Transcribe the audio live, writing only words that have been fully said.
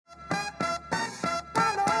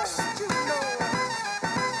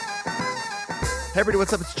Hey everybody,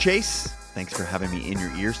 what's up? It's Chase. Thanks for having me in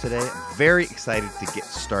your ears today. I'm very excited to get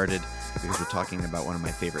started because we're talking about one of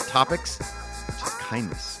my favorite topics, which is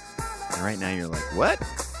kindness. And right now you're like, what?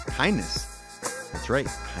 Kindness. That's right.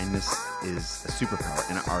 Kindness is a superpower.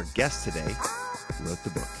 And our guest today wrote the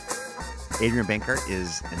book. Adrienne Bankert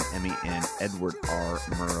is an Emmy and Edward R.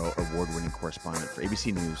 Murrow Award-winning correspondent for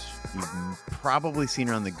ABC News. You've probably seen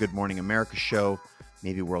her on the Good Morning America show,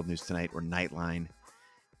 maybe World News Tonight or Nightline.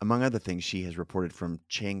 Among other things, she has reported from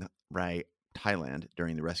Chiang Rai, Thailand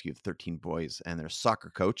during the rescue of 13 boys and their soccer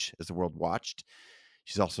coach as the world watched.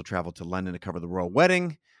 She's also traveled to London to cover the royal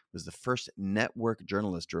wedding, was the first network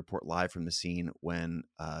journalist to report live from the scene when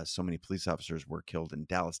so many police officers were killed in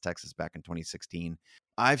Dallas, Texas back in 2016.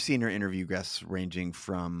 I've seen her interview guests ranging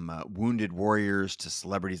from wounded warriors to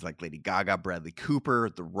celebrities like Lady Gaga, Bradley Cooper,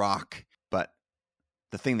 The Rock. But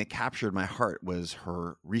the thing that captured my heart was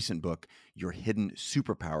her recent book, Your Hidden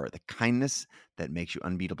Superpower, the kindness that makes you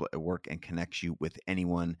unbeatable at work and connects you with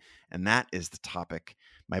anyone. And that is the topic.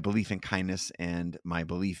 My belief in kindness and my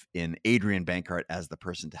belief in Adrienne Bankert as the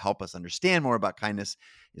person to help us understand more about kindness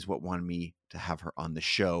is what wanted me to have her on the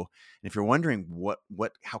show. And if you're wondering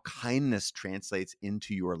how kindness translates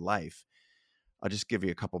into your life, I'll just give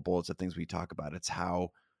you a couple bullets of things we talk about. It's how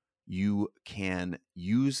you can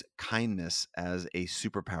use kindness as a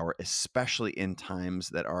superpower, especially in times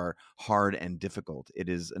that are hard and difficult. It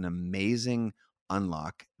is an amazing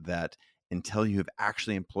unlock that until you have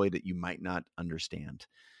actually employed it, you might not understand.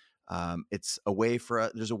 There's a way for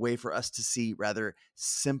us to see rather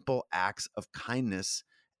simple acts of kindness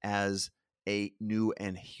as a new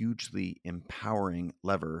and hugely empowering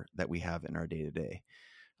lever that we have in our day-to-day.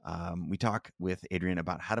 We talk with Adrienne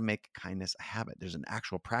about how to make kindness a habit. There's an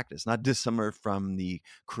actual practice, not dissimilar from the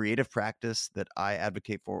creative practice that I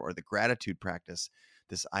advocate for or the gratitude practice,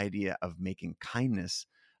 this idea of making kindness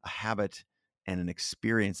a habit and an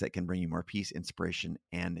experience that can bring you more peace, inspiration,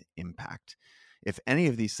 and impact. If any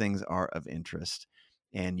of these things are of interest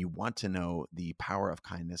and you want to know the power of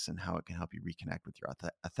kindness and how it can help you reconnect with your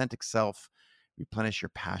authentic self, replenish your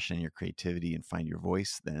passion and your creativity, and find your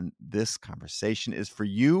voice, then this conversation is for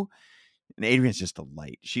you. And Adrienne's just a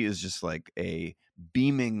light. She is just like a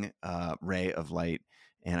beaming ray of light.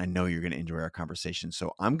 And I know you're going to enjoy our conversation.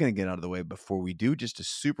 So I'm going to get out of the way before we do. Just a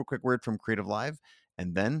super quick word from CreativeLive,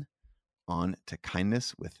 and then on to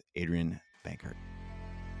kindness with Adrienne Bankert.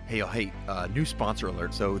 Hey, new sponsor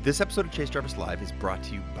alert. So this episode of Chase Jarvis Live is brought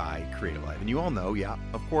to you by CreativeLive. And you all know,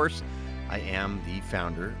 of course, I am the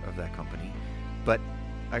founder of that company. But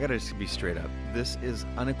I got to just be straight up. This is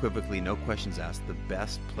unequivocally, no questions asked, the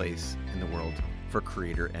best place in the world for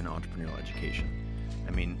creator and entrepreneurial education. I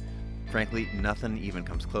mean, frankly, nothing even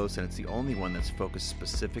comes close, and it's the only one that's focused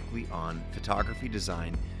specifically on photography,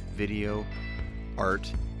 design, video,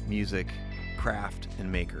 art, music, craft,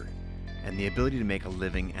 and maker, and the ability to make a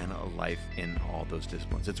living and a life in all those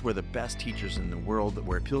disciplines. It's where the best teachers in the world,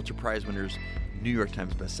 where Pulitzer Prize winners, New York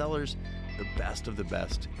Times bestsellers, the best of the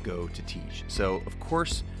best go to teach. So, of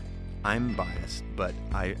course, I'm biased, but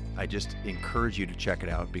I just encourage you to check it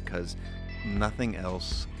out because nothing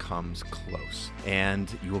else comes close.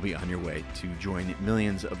 And you will be on your way to join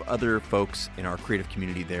millions of other folks in our creative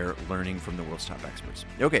community there learning from the world's top experts.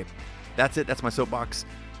 Okay, that's it. That's my soapbox.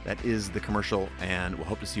 That is the commercial, and we'll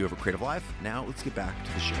hope to see you over at CreativeLive. Now, let's get back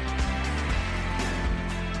to the show.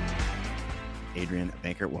 Adrienne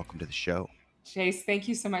Bankert, welcome to the show. Chase, thank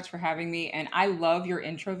you so much for having me. And I love your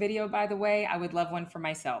intro video, by the way. I would love one for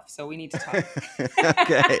myself. So we need to talk.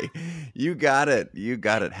 Okay. You got it.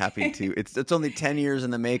 Happy to. It's only 10 years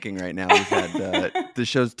in the making right now. We've had the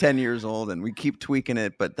show's 10 years old and we keep tweaking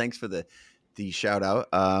it. But thanks for the shout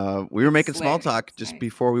out. We were making small talk just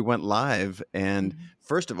before we went live. And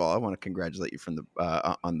first of all, I want to congratulate you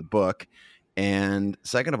on the book. And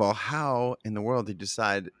second of all, how in the world did you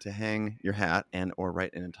decide to hang your hat and or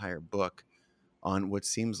write an entire book on what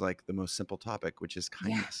seems like the most simple topic, which is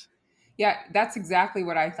kindness? Yeah, that's exactly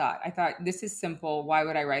what I thought. I thought, this is simple. Why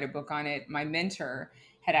would I write a book on it? My mentor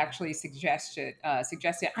had actually suggested, I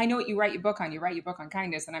know what you write your book on. You write your book on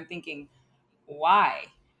kindness. And I'm thinking, why?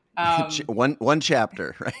 One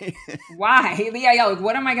chapter, right? Why? Yeah. Like,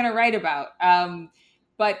 what am I going to write about?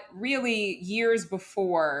 But really, years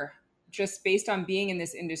before, just based on being in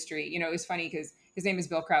this industry, it was funny because his name is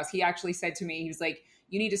Bill Krause. He actually said to me, he was like,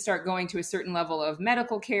 you need to start going to a certain level of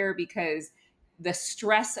medical care because the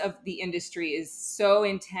stress of the industry is so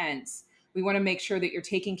intense. We want to make sure that you're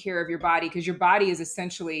taking care of your body because your body is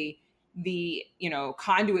essentially the,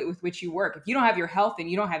 conduit with which you work. If you don't have your health, then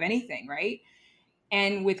you don't have anything, right?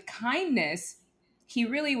 And with kindness, he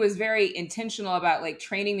really was very intentional about like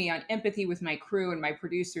training me on empathy with my crew and my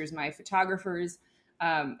producers, my photographers.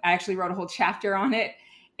 I actually wrote a whole chapter on it.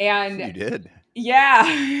 And You did.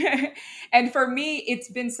 yeah. And for me, it's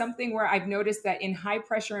been something where I've noticed that in high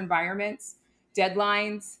pressure environments,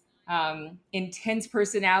 deadlines, intense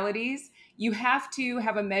personalities, you have to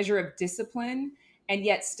have a measure of discipline and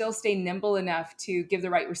yet still stay nimble enough to give the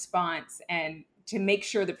right response and to make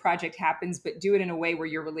sure the project happens, but do it in a way where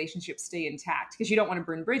your relationships stay intact because you don't want to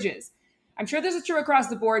burn bridges. I'm sure this is true across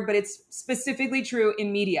the board, but it's specifically true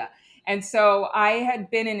in media. And so I had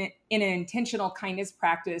been in an intentional kindness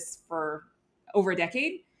practice for over a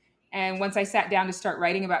decade. And once I sat down to start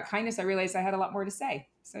writing about kindness, I realized I had a lot more to say.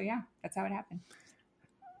 So yeah, that's how it happened.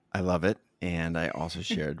 I love it. And I also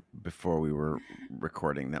shared before we were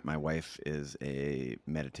recording that my wife is a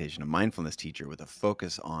meditation, a mindfulness teacher with a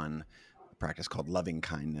focus on a practice called loving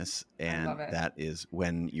kindness. And I love it. that is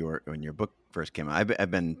when your book first came out. I've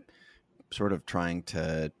been sort of trying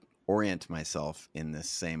to orient myself in the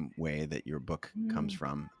same way that your book comes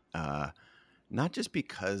from. Not just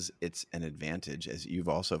because it's an advantage, as you've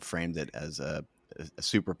also framed it as a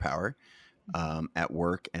superpower at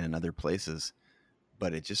work and in other places,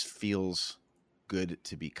 but it just feels good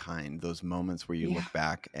to be kind. Those moments where you look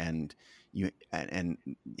back and and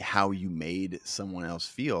how you made someone else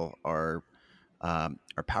feel are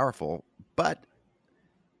powerful, but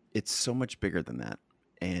it's so much bigger than that.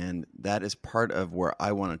 And that is part of where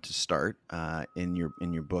I wanted to start. In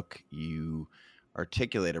your book, you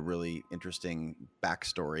articulate a really interesting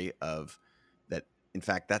backstory of that. In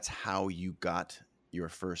fact, that's how you got your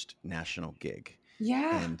first national gig.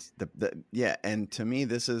 Yeah. And and to me,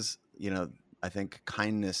 this is, I think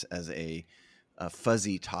kindness as a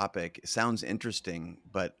fuzzy topic sounds interesting,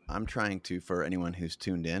 but I'm trying to, for anyone who's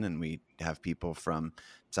tuned in, and we have people from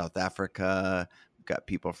South Africa, we've got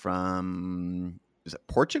people from, is it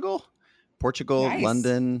Portugal, Nice.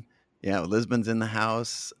 London. Yeah, Lisbon's in the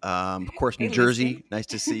house. Of course, New Hey, Jersey. Lisbon. Nice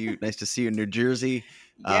to see you. Nice to see you in New Jersey.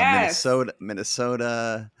 Yes.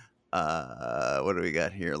 Minnesota. What do we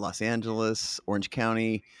got here? Los Angeles, Orange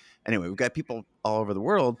County. Anyway, we've got people all over the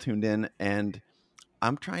world tuned in, and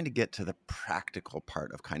I'm trying to get to the practical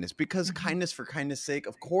part of kindness because kindness for kindness sake,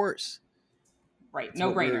 of course. Right.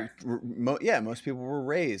 No brainer. Most people were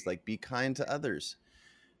raised like be kind to others.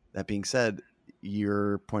 That being said,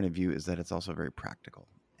 your point of view is that it's also very practical.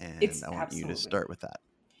 And I want you to start with that.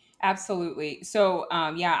 Absolutely. So,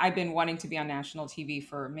 I've been wanting to be on national TV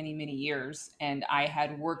for many, many years, and I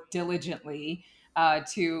had worked diligently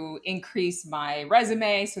to increase my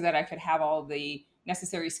resume so that I could have all the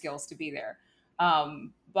necessary skills to be there.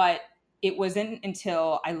 But it wasn't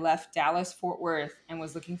until I left Dallas, Fort Worth, and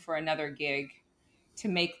was looking for another gig to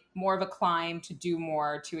make more of a climb, to do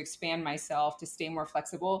more, to expand myself, to stay more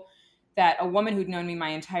flexible, that a woman who'd known me my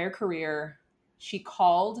entire career, she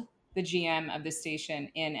called the GM of the station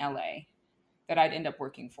in LA that I'd end up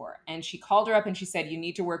working for. And she called her up and she said, "You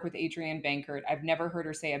need to work with Adrienne Bankert. I've never heard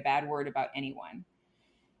her say a bad word about anyone."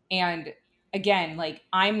 And again, like,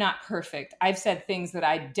 I'm not perfect. I've said things that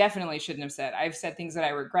I definitely shouldn't have said. I've said things that I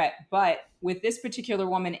regret. But with this particular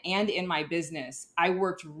woman and in my business, I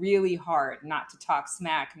worked really hard not to talk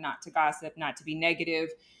smack, not to gossip, not to be negative,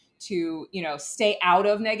 to, stay out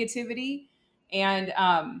of negativity. And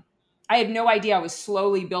I had no idea I was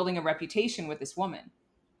slowly building a reputation with this woman.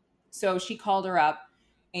 So she called her up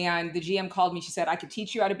and the GM called me. She said, "I could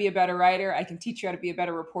teach you how to be a better writer. I can teach you how to be a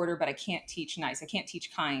better reporter, but I can't teach nice. I can't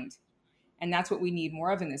teach kind. And that's what we need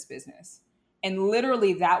more of in this business." And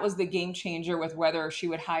literally that was the game changer with whether she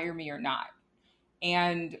would hire me or not.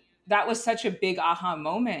 And that was such a big aha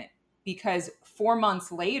moment because 4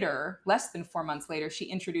 months later, less than 4 months later, she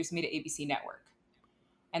introduced me to ABC Network.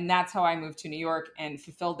 And that's how I moved to New York and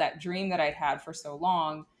fulfilled that dream that I'd had for so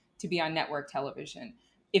long to be on network television.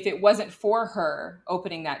 If it wasn't for her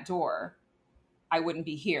opening that door, I wouldn't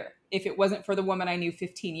be here. If it wasn't for the woman I knew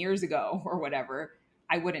 15 years ago or whatever,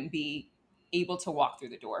 I wouldn't be able to walk through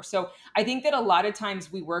the door. So I think that a lot of times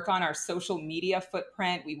we work on our social media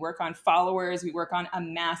footprint, we work on followers, we work on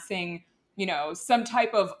amassing, some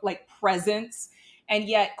type of like presence. And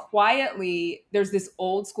yet quietly, there's this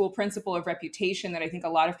old school principle of reputation that I think a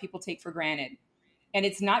lot of people take for granted. And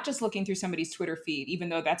it's not just looking through somebody's Twitter feed, even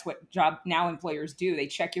though that's what job now employers do. They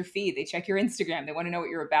check your feed, they check your Instagram, they want to know what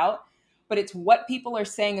you're about. But it's what people are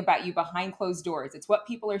saying about you behind closed doors. It's what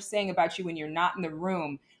people are saying about you when you're not in the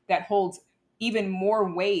room that holds even more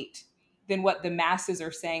weight than what the masses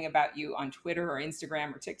are saying about you on Twitter or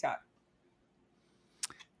Instagram or TikTok.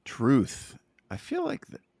 Truth. I feel like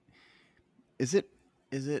is it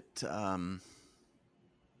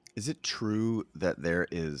true that there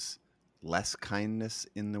is less kindness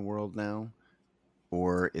in the world now?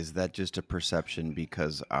 Or is that just a perception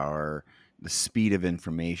because the speed of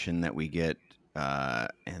information that we get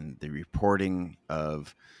and the reporting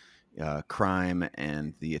of crime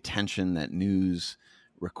and the attention that news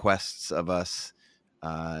requests of us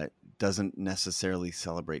doesn't necessarily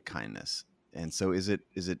celebrate kindness? And so is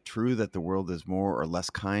it true that the world is more or less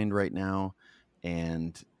kind right now?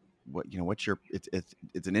 And what's your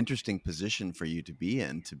it's an interesting position for you to be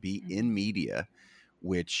in media,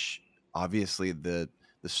 which obviously the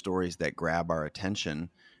stories that grab our attention,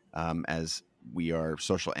 as we are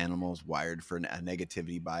social animals wired for a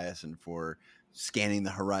negativity bias and for scanning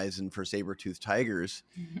the horizon for saber-toothed tigers.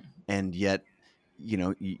 And yet,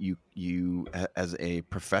 you as a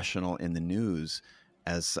professional in the news,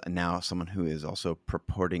 as now someone who is also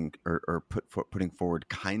purporting or putting forward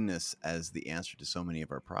kindness as the answer to so many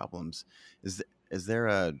of our problems, is there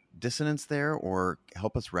a dissonance there, or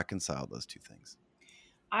help us reconcile those two things?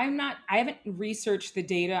 I haven't researched the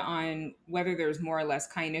data on whether there's more or less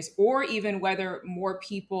kindness, or even whether more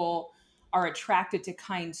people are attracted to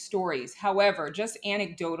kind stories. However, just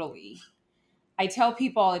anecdotally, I tell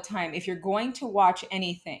people all the time, if you're going to watch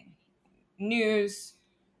anything, news,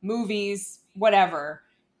 movies, whatever,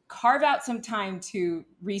 carve out some time to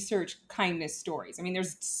research kindness stories. I mean,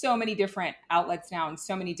 there's so many different outlets now and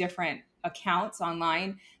so many different accounts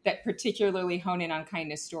online that particularly hone in on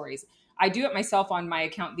kindness stories. I do it myself on my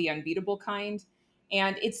account, The Unbeatable Kind,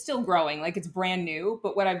 and it's still growing, like it's brand new.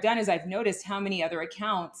 But what I've done is I've noticed how many other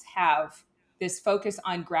accounts have this focus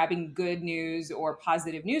on grabbing good news or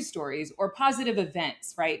positive news stories or positive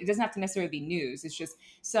events, right? It doesn't have to necessarily be news. It's just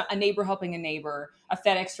a neighbor helping a neighbor, a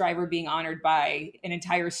FedEx driver being honored by an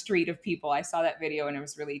entire street of people. I saw that video and it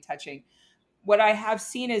was really touching. What I have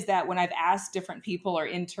seen is that when I've asked different people or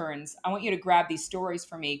interns, I want you to grab these stories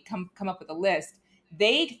for me, come up with a list,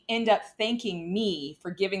 they end up thanking me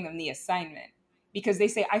for giving them the assignment, because they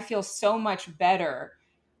say, I feel so much better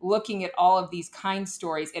looking at all of these kind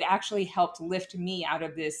stories. It actually helped lift me out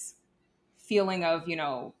of this feeling of,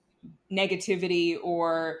 negativity,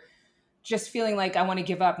 or just feeling like I want to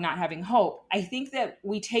give up, not having hope. I think that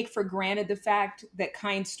we take for granted the fact that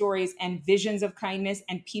kind stories and visions of kindness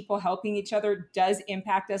and people helping each other does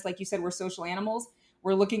impact us. Like you said, we're social animals.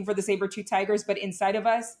 We're looking for the saber-tooth tigers, but inside of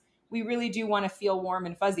us, we really do want to feel warm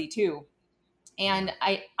and fuzzy too. And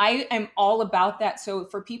I am all about that. So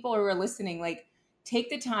for people who are listening, like, take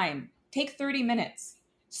the time, take 30 minutes,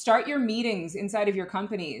 start your meetings inside of your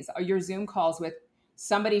companies or your Zoom calls with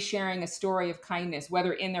somebody sharing a story of kindness,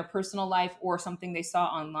 whether in their personal life or something they saw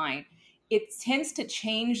online. It tends to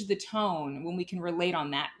change the tone when we can relate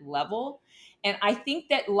on that level. And I think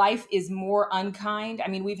that life is more unkind. I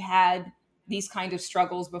mean, we've had these kind of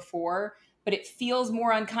struggles before, but it feels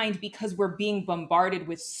more unkind because we're being bombarded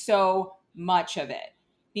with so much of it,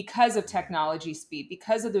 because of technology speed,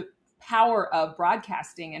 because of the power of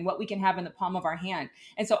broadcasting and what we can have in the palm of our hand.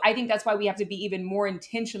 And so I think that's why we have to be even more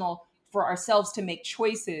intentional for ourselves to make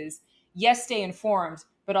choices. Yes, stay informed,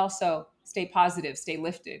 but also stay positive, stay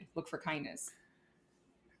lifted, look for kindness.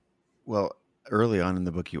 Well, early on in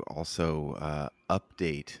the book, you also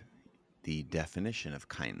update the definition of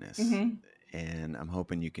kindness. Mm-hmm. And I'm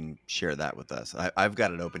hoping you can share that with us. I've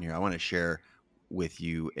got it open here. I want to share with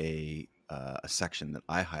you a section that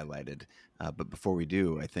I highlighted. But before we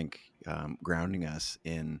do, I think grounding us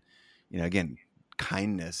in, again,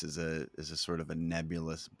 kindness is a sort of a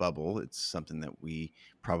nebulous bubble. It's something that we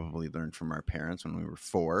probably learned from our parents when we were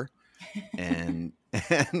 4. And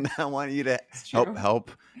I want you to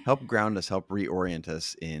help ground us, help reorient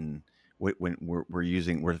us in when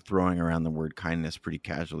we're throwing around the word kindness pretty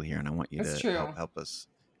casually here, and I want you to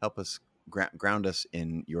help us ground us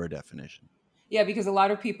in your definition. Yeah, because a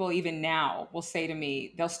lot of people even now will say to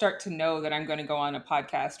me, they'll start to know that I'm going to go on a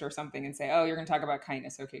podcast or something and say, "Oh, you're going to talk about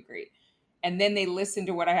kindness. Okay, great." And then they listen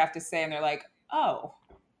to what I have to say and they're like, "Oh,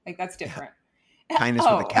 like that's different." Yeah. Kindness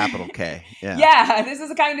with a capital K. Yeah. Yeah, this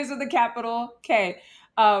is a kindness with a capital K.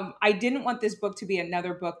 I didn't want this book to be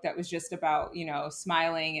another book that was just about,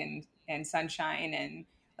 smiling and sunshine and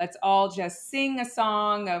let's all just sing a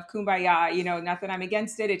song of kumbaya, not that I'm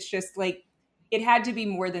against it. It's just like, it had to be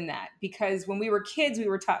more than that, because when we were kids, we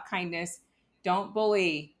were taught kindness. Don't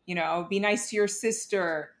bully, be nice to your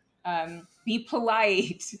sister, be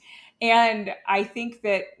polite. And I think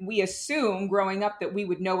that we assume growing up that we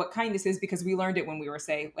would know what kindness is because we learned it when we were,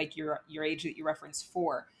 say, like your age that you referenced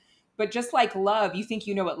 4. But just like love, you think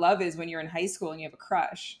you know what love is when you're in high school and you have a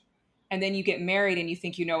crush. And then you get married and you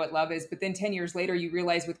think you know what love is. But then 10 years later, you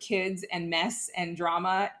realize with kids and mess and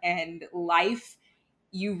drama and life,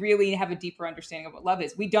 you really have a deeper understanding of what love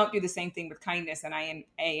is. We don't do the same thing with kindness. And I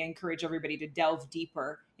encourage everybody to delve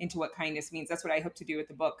deeper into what kindness means. That's what I hope to do with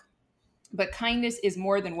the book. But kindness is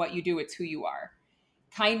more than what you do, it's who you are.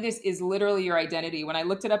 Kindness is literally your identity. When I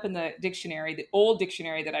looked it up in the dictionary, the old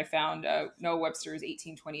dictionary that I found, Noah Webster's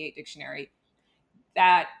 1828 dictionary,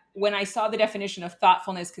 that when I saw the definition of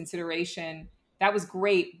thoughtfulness, consideration, that was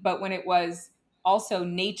great. But when it was also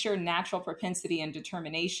nature, natural propensity, and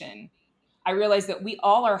determination, I realized that we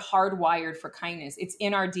all are hardwired for kindness. It's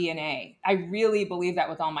in our DNA. I really believe that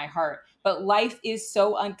with all my heart. But life is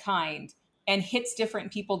so unkind and hits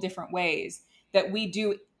different people different ways that we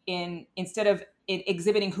do instead of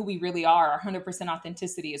exhibiting who we really are, 100%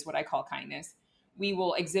 authenticity is what I call kindness. We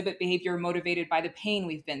will exhibit behavior motivated by the pain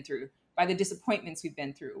we've been through, by the disappointments we've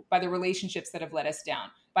been through, by the relationships that have let us down,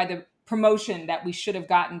 by the promotion that we should have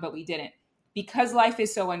gotten, but we didn't. Because life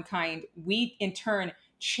is so unkind, we in turn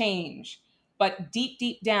change. But deep,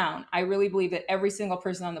 deep down, I really believe that every single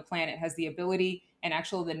person on the planet has the ability and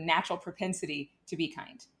actually the natural propensity to be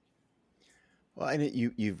kind. Well, and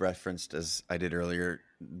you've referenced, as I did earlier,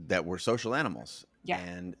 that we're social animals. Yeah.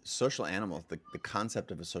 And social animals, the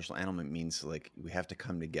concept of a social animal means like we have to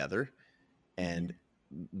come together. And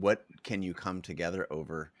what can you come together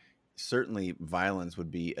over? Certainly violence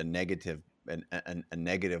would be a negative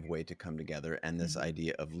way to come together. And this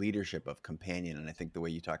idea of leadership, of companion. And I think the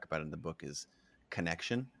way you talk about it in the book is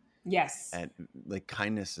connection. Yes. And like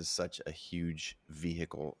kindness is such a huge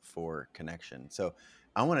vehicle for connection. So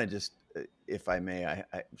I want to just, if I may, I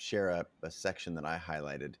share a section that I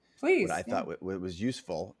highlighted. Please. What I thought was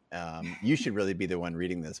useful. You should really be the one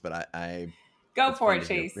reading this, but I go for it,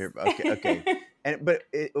 Chase. Okay. But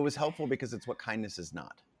it was helpful because it's what kindness is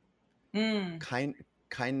not.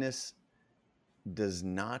 Kindness does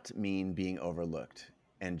not mean being overlooked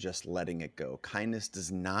and just letting it go. Kindness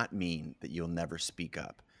does not mean that you'll never speak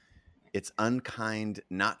up. It's unkind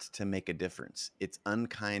not to make a difference. It's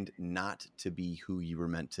unkind not to be who you were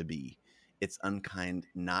meant to be. It's unkind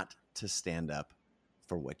not to stand up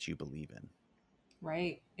for what you believe in.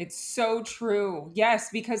 Right. It's so true. Yes,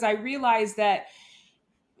 because I realized that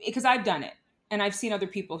because I've done it and I've seen other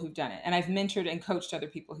people who've done it and I've mentored and coached other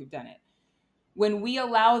people who've done it. When we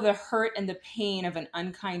allow the hurt and the pain of an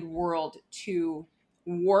unkind world to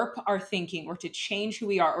warp our thinking or to change who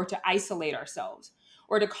we are or to isolate ourselves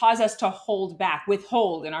or to cause us to hold back,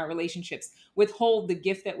 withhold in our relationships, withhold the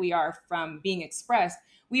gift that we are from being expressed,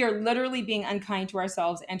 we are literally being unkind to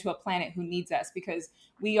ourselves and to a planet who needs us because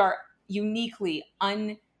we are uniquely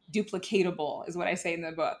unduplicatable, is what I say in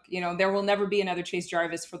the book. You know, there will never be another Chase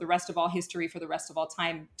Jarvis for the rest of all history, for the rest of all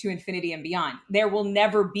time, to infinity and beyond. There will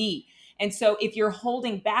never be. And so if you're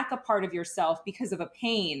holding back a part of yourself because of a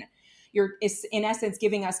pain, you're in essence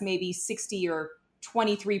giving us maybe 60 or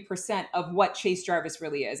 23% of what Chase Jarvis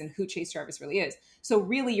really is and who Chase Jarvis really is. So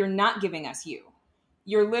really, you're not giving us you.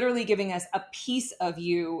 You're literally giving us a piece of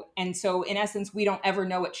you. And so in essence, we don't ever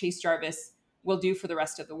know what Chase Jarvis will do for the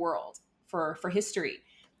rest of the world, for history.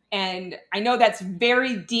 And I know that's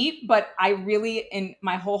very deep, but I really, in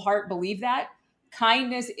my whole heart, believe that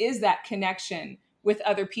kindness is that connection with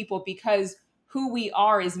other people because who we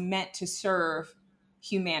are is meant to serve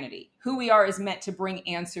humanity. Who we are is meant to bring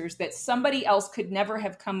answers that somebody else could never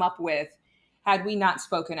have come up with had we not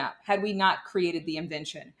spoken up, had we not created the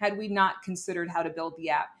invention, had we not considered how to build the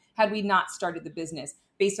app, had we not started the business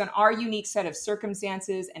based on our unique set of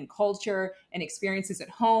circumstances and culture and experiences at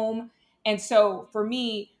home. And so for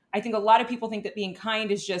me, I think a lot of people think that being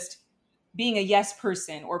kind is just being a yes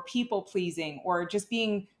person or people pleasing or just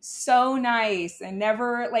being so nice and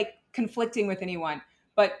never like conflicting with anyone.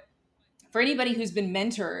 But for anybody who's been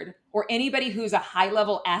mentored or anybody who's a high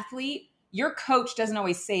level athlete, your coach doesn't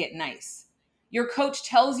always say it nice. Your coach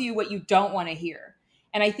tells you what you don't want to hear.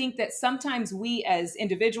 And I think that sometimes we as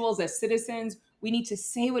individuals, as citizens, we need to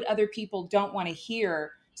say what other people don't want to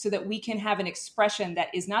hear so that we can have an expression that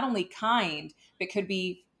is not only kind, but could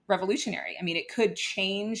be revolutionary. I mean, it could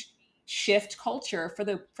shift culture for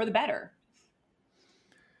the better.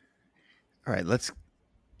 All right,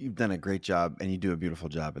 you've done a great job and you do a beautiful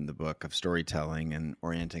job in the book of storytelling and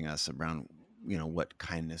orienting us around, what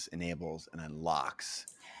kindness enables and unlocks.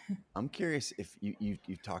 I'm curious if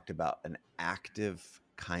you've talked about an active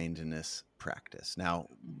kindness practice. Now,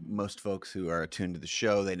 most folks who are attuned to the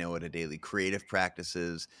show, they know what a daily creative practice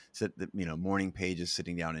is. So, morning pages,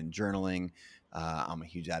 sitting down and journaling. I'm a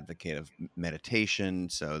huge advocate of meditation.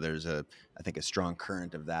 So there's I think a strong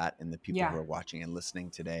current of that in the people who are watching and listening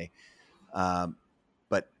today.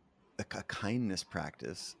 But a kindness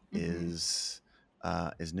practice is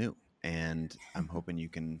new. And I'm hoping you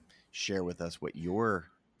can share with us what your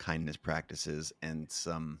kindness practices and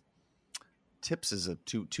some tips is a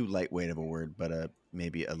too lightweight of a word, but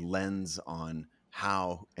maybe a lens on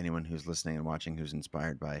how anyone who's listening and watching who's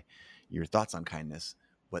inspired by your thoughts on kindness,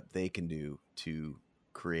 what they can do to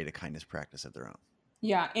create a kindness practice of their own.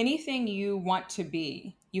 Yeah, anything you want to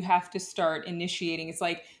be, you have to start initiating. It's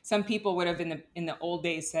like some people would have in the old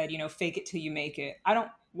days said, fake it till you make it. I don't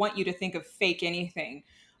want you to think of fake anything.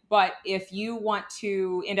 But if you want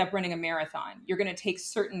to end up running a marathon, you're going to take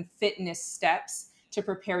certain fitness steps to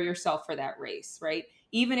prepare yourself for that race, right?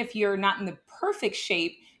 Even if you're not in the perfect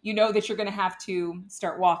shape, you know that you're going to have to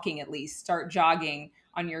start walking, at least start jogging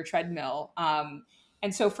on your treadmill.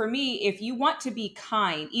 And so for me, if you want to be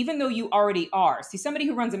kind, even though you already are, see, somebody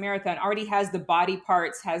who runs a marathon already has the body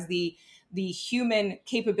parts, has the human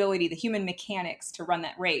capability, the human mechanics to run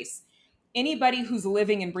that race. Anybody who's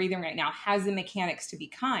living and breathing right now has the mechanics to be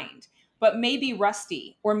kind, but maybe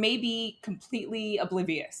rusty or maybe completely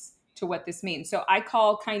oblivious to what this means. So I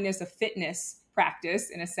call kindness a fitness practice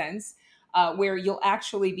in a sense, where you'll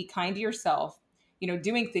actually be kind to yourself,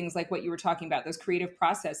 doing things like what you were talking about, those creative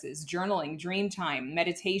processes, journaling, dream time,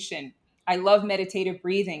 meditation. I love meditative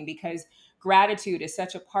breathing because gratitude is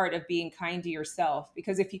such a part of being kind to yourself.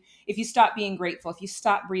 Because if you stop being grateful, if you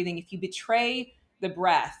stop breathing, if you betray the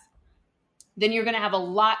breath, then you're going to have a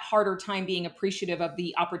lot harder time being appreciative of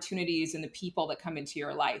the opportunities and the people that come into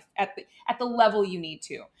your life at the level you need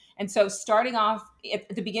to. And so starting off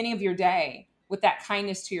at the beginning of your day with that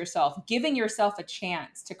kindness to yourself, giving yourself a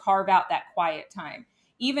chance to carve out that quiet time,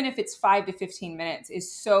 even if it's 5 to 15 minutes,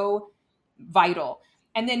 is so vital.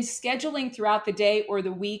 And then scheduling throughout the day or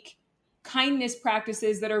the week kindness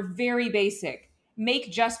practices that are very basic.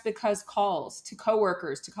 Make just because calls to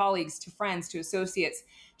coworkers, to colleagues, to friends, to associates.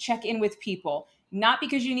 Check in with people, not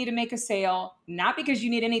because you need to make a sale, not because you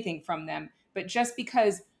need anything from them, but just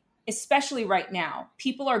because, especially right now,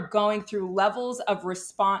 people are going through levels of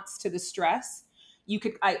response to the stress. You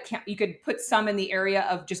could put some in the area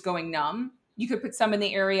of just going numb. You could put some in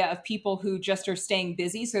the area of people who just are staying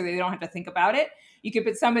busy so they don't have to think about it. You could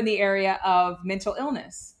put some in the area of mental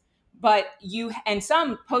illness, and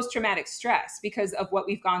some post-traumatic stress because of what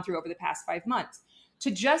we've gone through over the past 5 months. To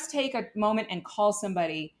just take a moment and call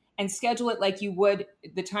somebody and schedule it like you would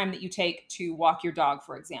the time that you take to walk your dog,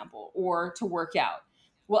 for example, or to work out,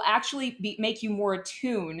 will actually make you more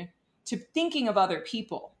attuned to thinking of other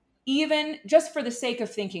people, even just for the sake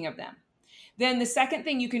of thinking of them. Then the second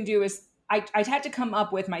thing you can do is I had to come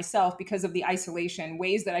up with myself, because of the isolation,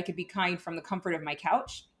 ways that I could be kind from the comfort of my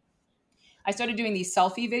couch. I started doing these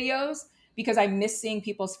selfie videos because I miss seeing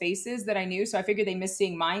people's faces that I knew. So I figured they miss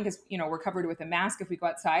seeing mine because, we're covered with a mask if we go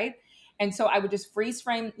outside. And so I would just freeze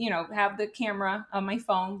frame, have the camera on my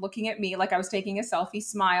phone looking at me like I was taking a selfie,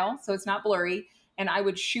 smile so it's not blurry. And I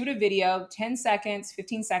would shoot a video, 10 seconds,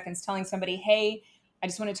 15 seconds, telling somebody, hey, I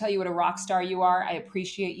just want to tell you what a rock star you are. I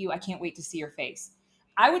appreciate you. I can't wait to see your face.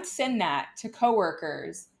 I would send that to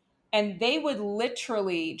coworkers and they would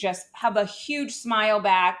literally just have a huge smile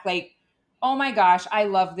back, like, oh my gosh, I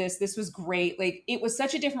love this. This was great. Like, it was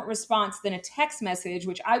such a different response than a text message,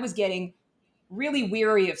 which I was getting really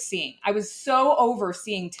weary of seeing. I was so over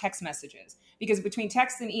seeing text messages because between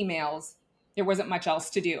texts and emails, there wasn't much else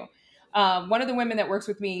to do. One of the women that works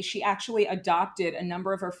with me, she actually adopted a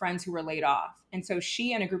number of her friends who were laid off. And so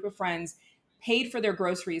she and a group of friends paid for their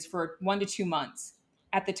groceries for 1 to 2 months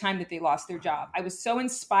at the time that they lost their job. I was so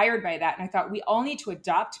inspired by that. And I thought we all need to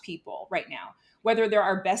adopt people right now, whether they're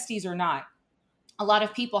our besties or not. A lot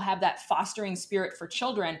of people have that fostering spirit for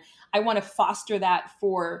children. I want to foster that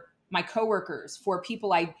for my coworkers, for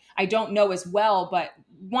people I don't know as well, but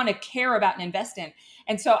want to care about and invest in.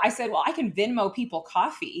 And so I said, well, I can Venmo people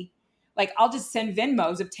coffee. Like, I'll just send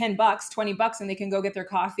Venmos of $10, $20, and they can go get their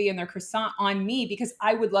coffee and their croissant on me because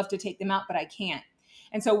I would love to take them out, but I can't.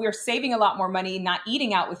 And so we're saving a lot more money, not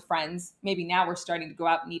eating out with friends. Maybe now we're starting to go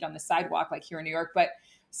out and eat on the sidewalk like here in New York, but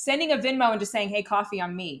sending a Venmo and just saying, hey, coffee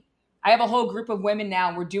on me. I have a whole group of women now,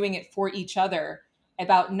 and we're doing it for each other,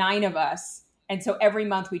 about 9 of us. And so every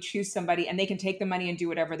month we choose somebody and they can take the money and do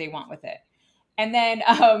whatever they want with it. And then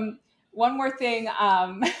one more thing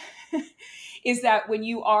is that when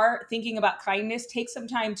you are thinking about kindness, take some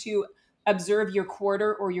time to observe your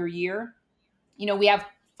quarter or your year. We have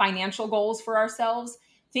financial goals for ourselves.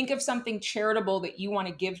 Think of something charitable that you want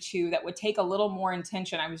to give to that would take a little more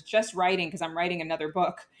intention. I was just writing, because I'm writing another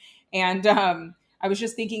book. And I was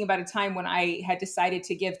just thinking about a time when I had decided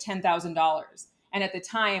to give $10,000. And at the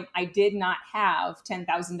time, I did not have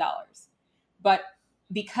 $10,000. But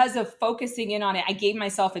because of focusing in on it, I gave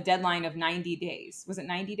myself a deadline of 90 days. Was it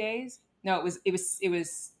 90 days? No, it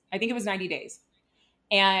was, I think it was 90 days.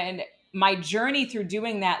 And my journey through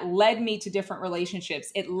doing that led me to different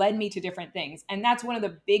relationships. It led me to different things. And that's one of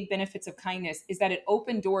the big benefits of kindness, is that it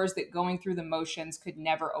opened doors that going through the motions could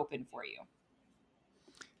never open for you.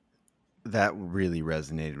 That really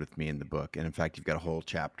resonated with me in the book. And in fact, you've got a whole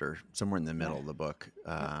chapter somewhere in the middle of the book,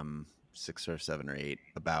 6 or 7 or 8,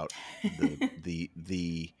 about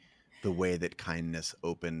the way that kindness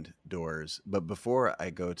opened doors. But before I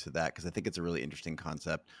go to that, because I think it's a really interesting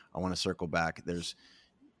concept, I want to circle back.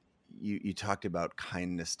 You talked about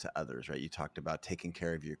kindness to others, right? You talked about taking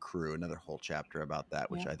care of your crew, another whole chapter about that,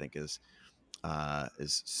 which I think is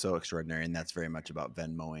so extraordinary. And that's very much about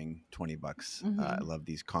Venmoing $20. I love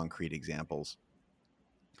these concrete examples.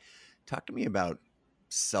 Talk to me about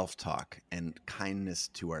self-talk and kindness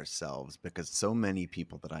to ourselves, because so many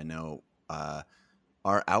people that I know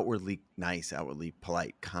are outwardly nice, outwardly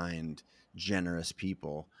polite, kind, generous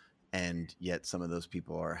people. And yet some of those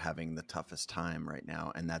people are having the toughest time right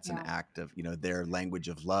now. And that's an act of, their language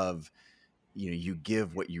of love. You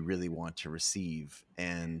give what you really want to receive.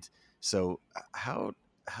 And so how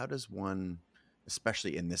does one,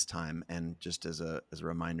 especially in this time, and just as a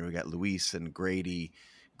reminder, we got Luis and Grady,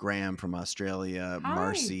 Graham from Australia,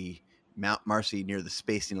 Hi. Marcy near the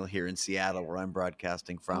Space Needle here in Seattle, where I'm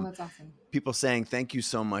broadcasting from. Oh, that's awesome. People saying thank you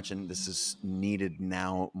so much, and this is needed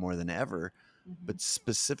now more than ever. But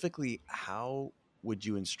specifically, how would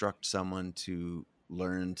you instruct someone to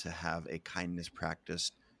learn to have a kindness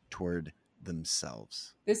practice toward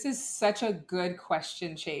themselves? This is such a good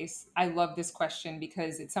question, Chase. I love this question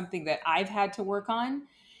because it's something that I've had to work on.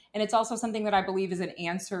 And it's also something that I believe is an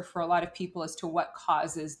answer for a lot of people as to what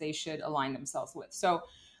causes they should align themselves with. So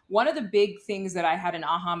one of the big things that I had an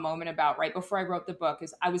aha moment about right before I wrote the book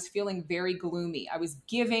is I was feeling very gloomy. I was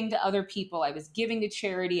giving to other people. I was giving to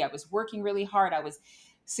charity. I was working really hard. I was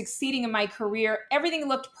succeeding in my career. Everything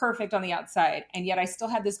looked perfect on the outside. And yet I still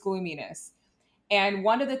had this gloominess. And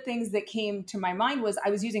one of the things that came to my mind was I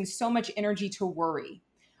was using so much energy to worry.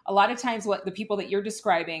 A lot of times what the people that you're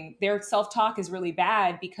describing, their self-talk is really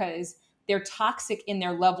bad because they're toxic in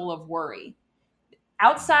their level of worry.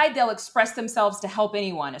 Outside, they'll express themselves to help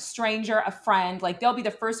anyone, a stranger, a friend. Like they'll be the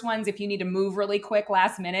first ones if you need to move really quick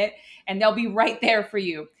last minute, and they'll be right there for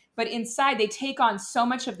you. But inside, they take on so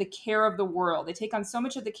much of the care of the world. They take on so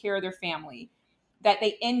much of the care of their family that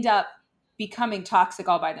they end up becoming toxic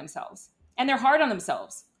all by themselves. And they're hard on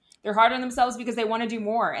themselves. They're hard on themselves because they want to do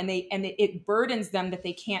more, and it burdens them that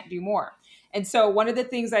they can't do more. And so one of the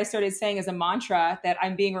things I started saying as a mantra that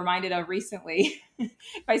I'm being reminded of recently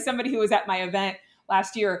by somebody who was at my event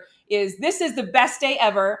last year is, this is the best day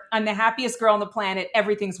ever. I'm the happiest girl on the planet.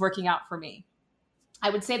 Everything's working out for me.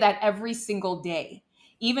 I would say that every single day,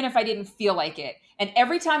 even if I didn't feel like it. And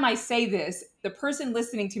every time I say this, the person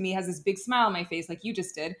listening to me has this big smile on my face, like you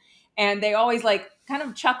just did. And they always like kind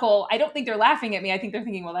of chuckle. I don't think they're laughing at me. I think they're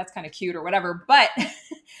thinking, well, that's kind of cute or whatever. But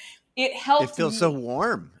it helps. It feels so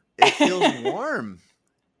warm. It feels warm.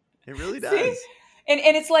 It really does. See?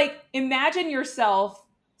 And it's like, imagine yourself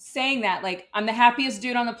saying that, like, I'm the happiest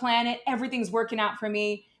dude on the planet. Everything's working out for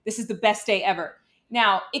me. This is the best day ever.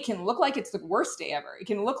 Now, it can look like it's the worst day ever. It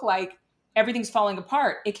can look like everything's falling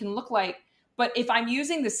apart. It can look like, but if I'm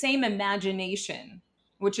using the same imagination,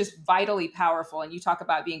 which is vitally powerful, and you talk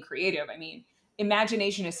about being creative, I mean,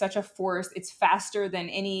 imagination is such a force. It's faster than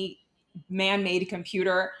any man-made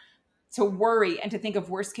computer to worry and to think of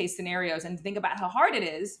worst case scenarios and to think about how hard it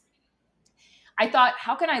is. I thought,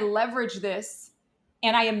 how can I leverage this?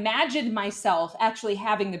 And I imagined myself actually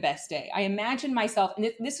having the best day. I imagined myself,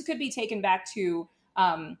 and this could be taken back to,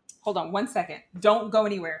 hold on one second. Don't go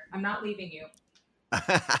anywhere. I'm not leaving you.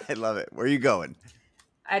 I love it. Where are you going?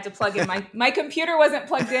 I had to plug in. My computer wasn't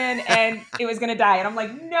plugged in and it was going to die. And I'm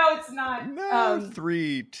like, no, it's not. No,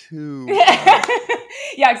 3, 2.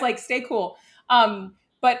 Yeah, it's like, stay cool.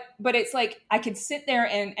 But it's like I could sit there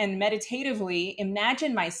and meditatively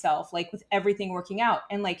imagine myself like with everything working out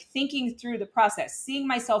and like thinking through the process, seeing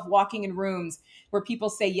myself walking in rooms where people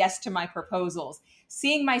say yes to my proposals,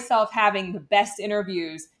 seeing myself having the best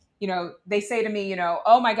interviews. They say to me,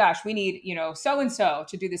 oh my gosh, we need, so-and-so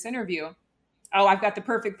to do this interview. Oh, I've got the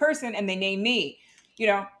perfect person, and they name me.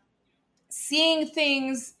 Seeing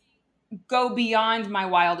things go beyond my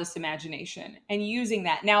wildest imagination and using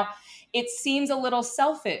that. Now, it seems a little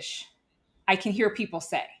selfish, I can hear people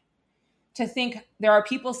say, to think there are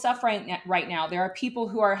people suffering right now. There are people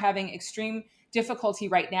who are having extreme difficulty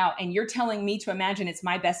right now, and you're telling me to imagine it's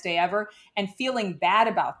my best day ever and feeling bad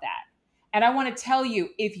about that. And I want to tell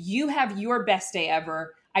you, if you have your best day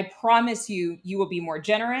ever, I promise you, you will be more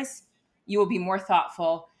generous. You will be more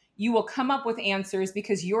thoughtful. You will come up with answers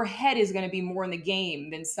because your head is going to be more in the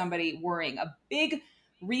game than somebody worrying. A big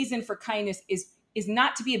reason for kindness is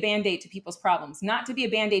not to be a band-aid to people's problems, not to be a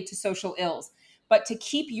band-aid to social ills, but to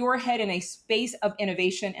keep your head in a space of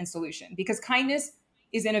innovation and solution, because kindness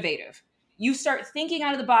is innovative. You start thinking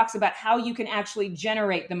out of the box about how you can actually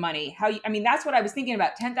generate the money. That's what I was thinking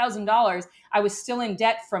about. $10,000. I was still in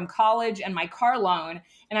debt from college and my car loan.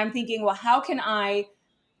 And I'm thinking, well, how can I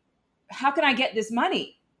get this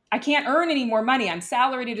money? I can't earn any more money. I'm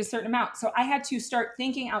salaried at a certain amount. So I had to start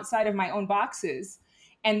thinking outside of my own boxes.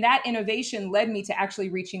 And that innovation led me to actually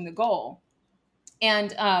reaching the goal. And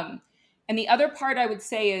the other part I would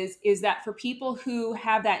say is that for people who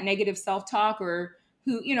have that negative self-talk, or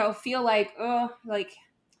who, feel like,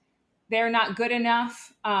 they're not good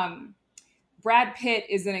enough. Brad Pitt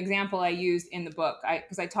is an example I used in the book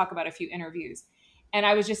because I talk about a few interviews. And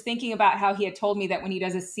I was just thinking about how he had told me that when he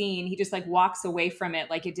does a scene, he just like walks away from it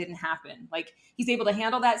like it didn't happen. Like he's able to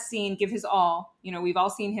handle that scene, give his all. We've all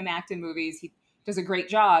seen him act in movies. He does a great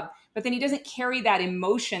job. But then he doesn't carry that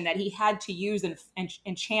emotion that he had to use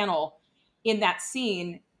and channel in that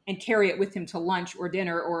scene and carry it with him to lunch or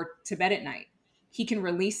dinner or to bed at night. He can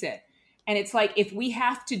release it. And it's like, if we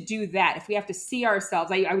have to do that, if we have to see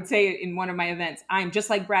ourselves, I would say in one of my events, I'm just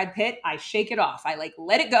like Brad Pitt. I shake it off. I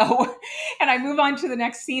let it go and I move on to the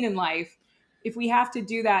next scene in life. If we have to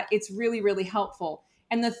do that, it's really, really helpful.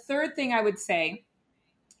 And the third thing I would say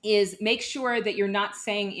is make sure that you're not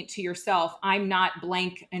saying it to yourself, I'm not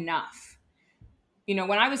blank enough.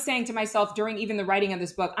 When I was saying to myself during even the writing of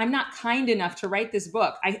this book, I'm not kind enough to write this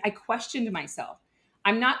book, I questioned myself.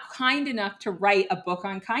 I'm not kind enough to write a book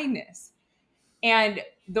on kindness. And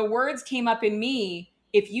the words came up in me.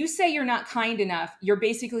 If you say you're not kind enough, you're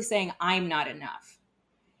basically saying I'm not enough.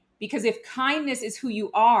 Because if kindness is who you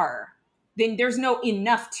are, then there's no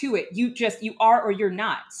enough to it. You are or you're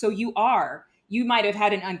not. So you are. You might have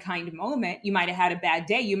had an unkind moment. You might have had a bad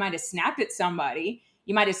day. You might have snapped at somebody.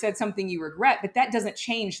 You might have said something you regret, but that doesn't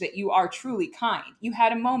change that you are truly kind. You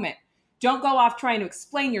had a moment. Don't go off trying to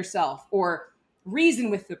explain yourself or reason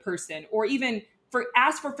with the person or even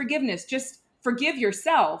ask for forgiveness. Just forgive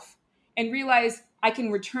yourself and realize I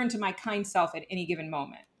can return to my kind self at any given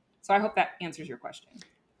moment. So I hope that answers your question.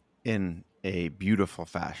 In a beautiful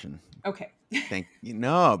fashion. Okay. Thank you.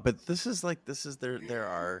 No, but there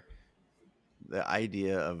are the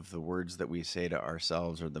idea of the words that we say to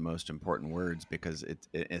ourselves are the most important words, because it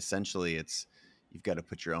essentially you've got to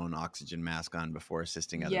put your own oxygen mask on before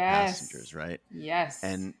assisting other passengers, right? Yes.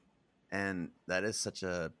 And that is such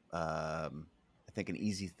I think an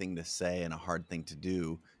easy thing to say and a hard thing to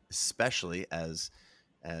do, especially as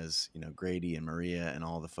Grady and Maria and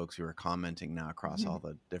all the folks who are commenting now across all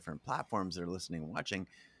the different platforms that are listening and watching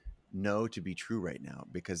know to be true right now,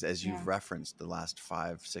 because as you've referenced, the last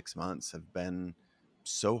 5-6 months have been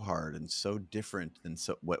so hard and so different than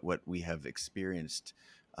what we have experienced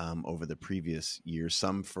over the previous years,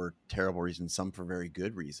 some for terrible reasons, some for very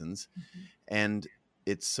good reasons. And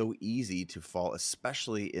it's so easy to fall,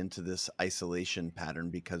 especially into this isolation pattern,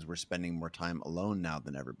 because we're spending more time alone now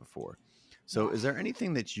than ever before. So is there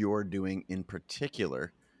anything that you're doing in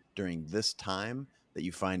particular during this time that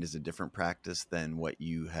you find is a different practice than what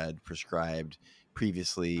you had prescribed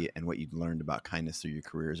previously and what you'd learned about kindness through your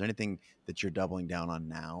career? Is there anything that you're doubling down on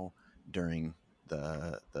now during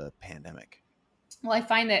the pandemic? Well, I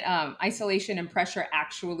find that isolation and pressure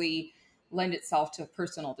actually lend itself to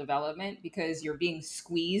personal development, because you're being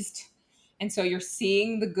squeezed. And so you're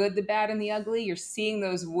seeing the good, the bad, and the ugly. You're seeing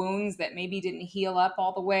those wounds that maybe didn't heal up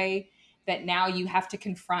all the way, that now you have to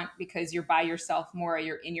confront because you're by yourself more, or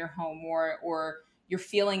you're in your home more, or you're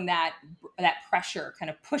feeling that pressure kind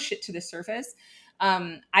of push it to the surface.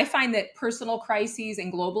 I find that personal crises and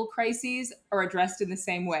global crises are addressed in the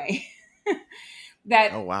same way.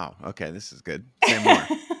 Oh, wow. Okay, this is good. Say more.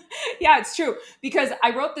 Yeah, it's true. Because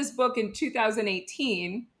I wrote this book in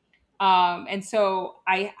 2018. And so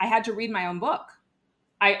I had to read my own book.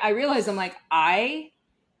 I realized I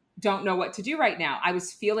don't know what to do right now. I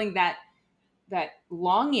was feeling that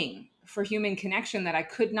longing for human connection that I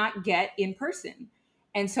could not get in person.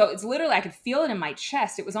 And so it's literally, I could feel it in my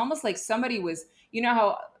chest. It was almost like somebody was,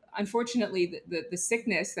 how unfortunately the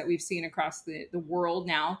sickness that we've seen across the world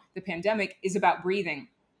now, the pandemic, is about breathing.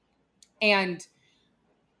 And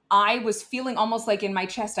I was feeling almost like in my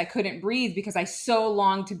chest, I couldn't breathe because I so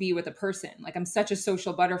longed to be with a person. Like, I'm such a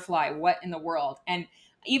social butterfly. What in the world? And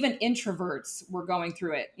even introverts were going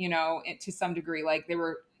through it, to some degree. Like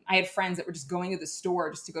I had friends that were just going to the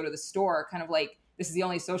store just to go to the store, kind of like, this is the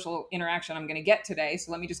only social interaction I'm going to get today,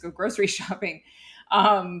 so let me just go grocery shopping,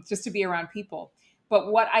 just to be around people.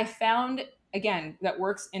 But what I found, again, that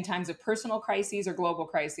works in times of personal crises or global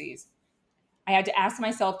crises, I had to ask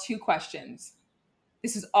myself 2 questions.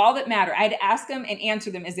 This is all that mattered. I had to ask them and answer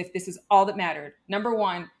them as if this is all that mattered. Number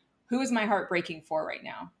one, who is my heart breaking for right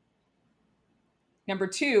now? Number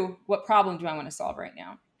two, what problem do I want to solve right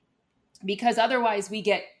now? Because otherwise we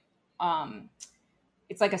get,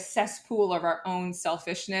 it's like a cesspool of our own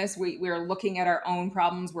selfishness. We're looking at our own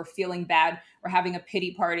problems. We're feeling bad. We're having a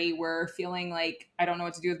pity party. We're feeling like, I don't know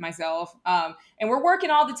what to do with myself. And we're working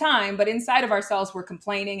all the time, but inside of ourselves, we're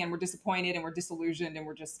complaining and we're disappointed and we're disillusioned and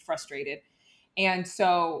we're just frustrated. And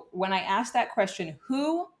so when I ask that question,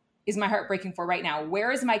 who is my heart breaking for right now?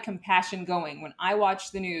 Where is my compassion going when I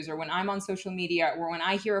watch the news or when I'm on social media or when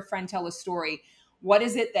I hear a friend tell a story? What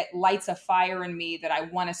is it that lights a fire in me that I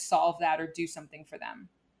want to solve that or do something for them?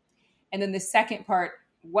 And then the second part,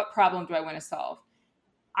 what problem do I want to solve?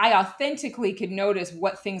 I authentically could notice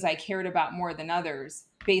what things I cared about more than others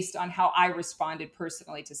based on how I responded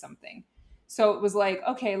personally to something. So it was like,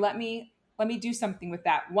 okay, let me do something with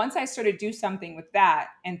that. Once I started to do something with that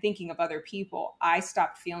and thinking of other people, I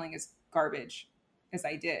stopped feeling as garbage as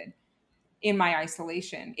I did in my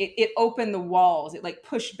isolation. It opened the walls. It like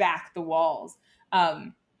pushed back the walls.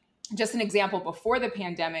 Just an example, before the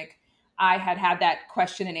pandemic, I had that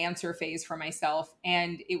question and answer phase for myself.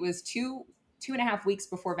 And it was two and a half weeks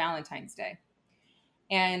before Valentine's Day.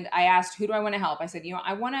 And I asked, who do I want to help? I said,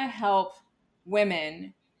 I want to help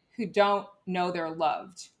women who don't know they're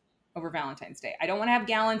loved over Valentine's Day. I don't want to have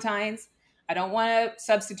galentines. I don't want to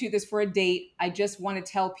substitute this for a date. I just want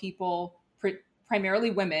to tell people, primarily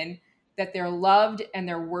women, that they're loved and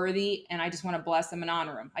they're worthy. And I just want to bless them and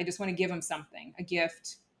honor them. I just want to give them something, a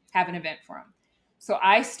gift, have an event for them. So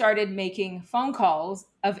I started making phone calls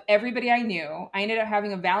of everybody I knew. I ended up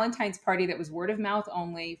having a Valentine's party that was word of mouth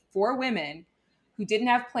only for women who didn't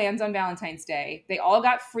have plans on Valentine's Day. They all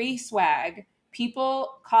got free swag.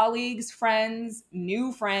 People, colleagues, friends,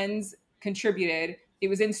 new friends contributed. It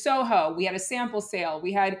was in Soho. We had a sample sale.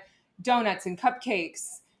 We had donuts and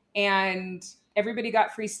cupcakes, and everybody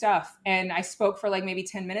got free stuff. And I spoke for like maybe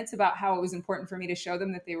 10 minutes about how it was important for me to show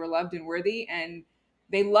them that they were loved and worthy, and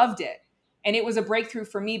they loved it. And it was a breakthrough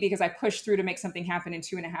for me because I pushed through to make something happen in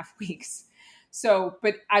 2.5 weeks. So,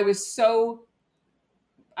 but I was so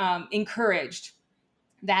encouraged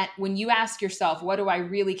that when you ask yourself, what do I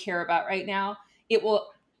really care about right now? It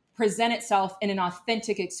will present itself in an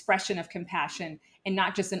authentic expression of compassion and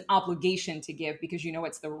not just an obligation to give because you know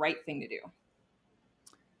it's the right thing to do.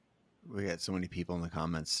 We got so many people in the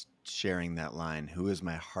comments sharing that line, who is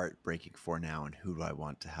my heart breaking for now and who do I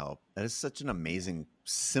want to help? That is such an amazing,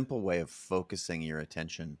 simple way of focusing your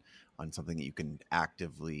attention on something that you can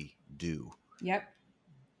actively do. Yep.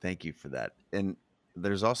 Thank you for that. And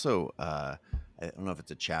there's also, I don't know if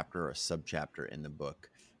it's a chapter or a subchapter in the book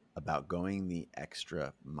about going the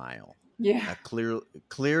extra mile. Yeah.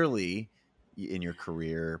 Clearly in your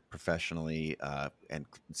career professionally, and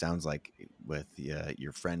it sounds like with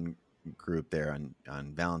your friend group there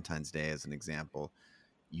on Valentine's Day as an example,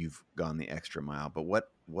 you've gone the extra mile. But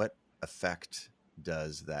what effect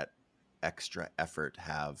does that extra effort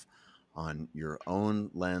have on your own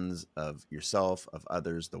lens of yourself, of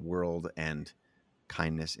others, the world, and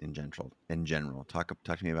kindness in general? Talk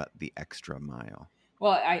to me about the extra mile.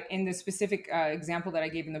 Well, in the specific example that I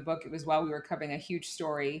gave in the book, it was while we were covering a huge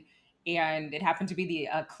story, and it happened to be the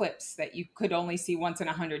eclipse that you could only see once in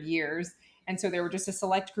 100 years. And so there were just a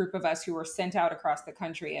select group of us who were sent out across the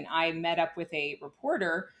country. And I met up with a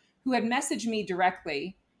reporter who had messaged me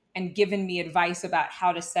directly and given me advice about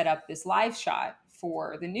how to set up this live shot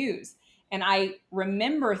for the news. And I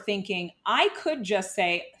remember thinking I could just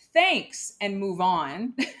say thanks and move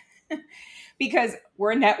on because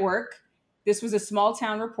we're a network. This was a small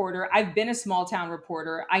town reporter. I've been a small town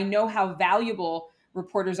reporter. I know how valuable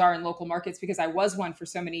reporters are in local markets because I was one for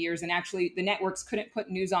so many years. And actually the networks couldn't put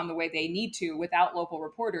news on the way they need to without local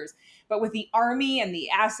reporters. But with the Army and the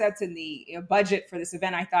assets and the budget for this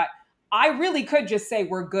event, I thought I really could just say,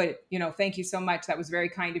 we're good. Thank you so much. That was very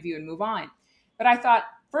kind of you, and move on. But I thought,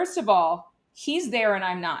 first of all, he's there and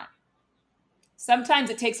I'm not. Sometimes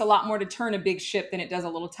it takes a lot more to turn a big ship than it does a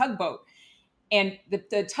little tugboat. And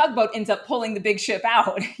the tugboat ends up pulling the big ship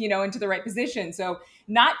out, into the right position. So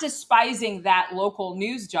not despising that local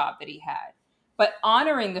news job that he had, but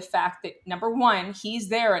honoring the fact that, number one, he's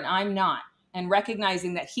there and I'm not, and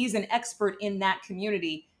recognizing that he's an expert in that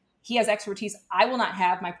community. He has expertise I will not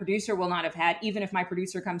have, my producer will not have had, even if my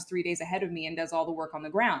producer comes 3 days ahead of me and does all the work on the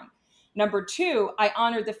ground. Number two, I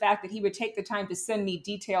honored the fact that he would take the time to send me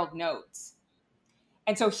detailed notes.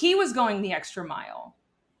 And so he was going the extra mile.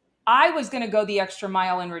 I was going to go the extra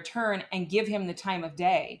mile in return and give him the time of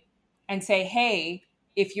day and say, hey,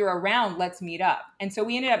 if you're around, let's meet up. And so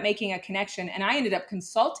we ended up making a connection, and I ended up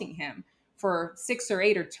consulting him for 6 or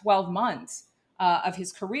 8 or 12 months of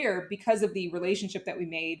his career because of the relationship that we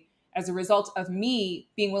made as a result of me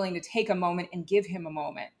being willing to take a moment and give him a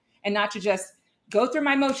moment, and not to just go through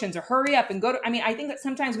my motions or hurry up and go to, I mean, I think that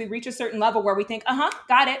sometimes we reach a certain level where we think,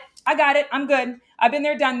 got it. I got it. I'm good. I've been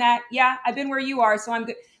there, done that. Yeah, I've been where you are, so I'm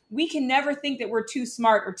good. We can never think that we're too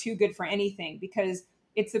smart or too good for anything, because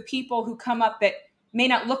it's the people who come up that may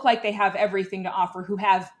not look like they have everything to offer, who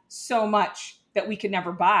have so much that we could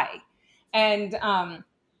never buy. And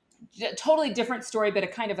totally different story, but a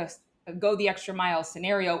kind of a go the extra mile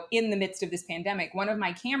scenario in the midst of this pandemic. One of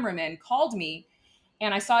my cameramen called me,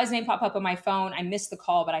 and I saw his name pop up on my phone. I missed the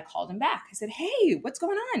call, but I called him back. I said, hey, what's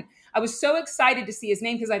going on? I was so excited to see his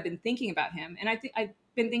name because I've been thinking about him. And I've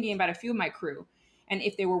been thinking about a few of my crew and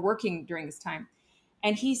if they were working during this time.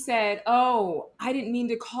 And he said, oh, I didn't mean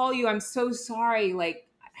to call you. I'm so sorry. Like,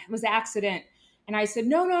 it was an accident. And I said,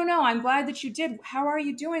 no. I'm glad that you did. How are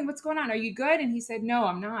you doing? What's going on? Are you good? And he said, no,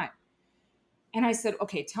 I'm not. And I said,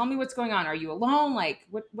 okay, tell me what's going on. Are you alone? Like,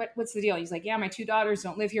 what's the deal? He's like, yeah, my 2 daughters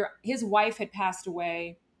don't live here. His wife had passed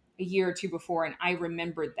away a year or two before, and I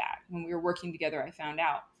remembered that. When we were working together, I found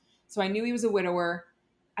out. So I knew he was a widower.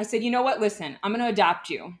 I said, you know what? Listen, I'm going to adopt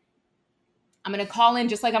you. I'm going to call in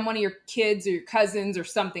just like I'm one of your kids or your cousins or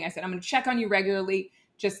something. I said, I'm going to check on you regularly,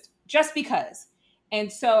 just because. And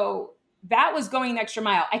so that was going the extra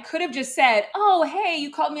mile. I could have just said, oh, hey,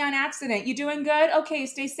 you called me on accident. You doing good? Okay,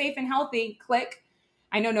 stay safe and healthy. Click.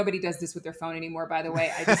 I know nobody does this with their phone anymore, by the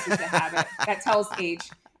way. I just used to have it. That tells age.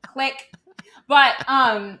 Click. But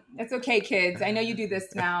it's okay, kids. I know you do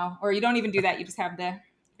this now. Or you don't even do that. You just have the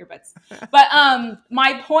earbuds. But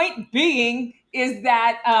my point being is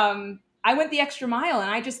that I went the extra mile,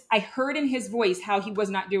 and I heard in his voice how he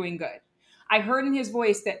was not doing good. I heard in his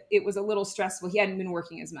voice that it was a little stressful. He hadn't been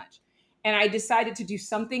working as much. And I decided to do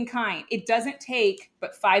something kind. It doesn't take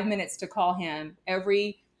but 5 minutes to call him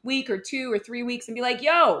every week or 2 or 3 weeks and be like,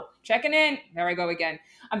 yo, checking in. There I go again.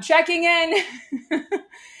 I'm checking in.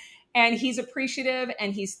 And he's appreciative,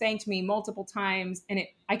 and he's thanked me multiple times. And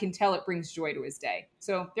I can tell it brings joy to his day.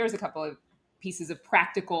 So there's a couple of pieces of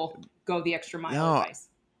practical go the extra mile advice.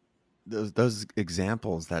 Those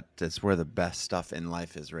examples, that's where the best stuff in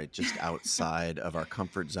life is, right? Just outside of our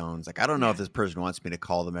comfort zones. Like, I don't know if this person wants me to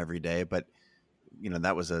call them every day, but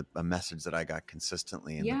that was a message that I got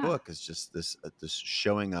consistently in the book, is just this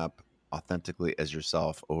showing up authentically as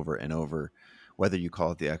yourself over and over, whether you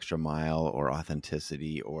call it the extra mile or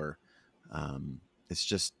authenticity, or it's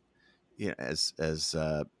just, as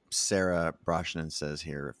Sarah Broshnan says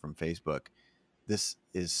here from Facebook,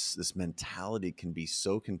 this mentality can be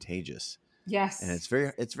so contagious. Yes. And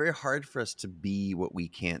it's very hard for us to be what we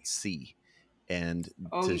can't see, and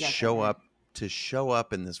to show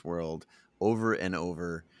up in this world over and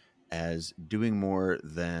over as doing more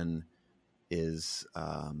than is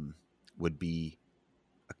would be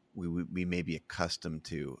we may be accustomed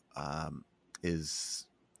to is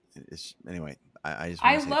anyway. I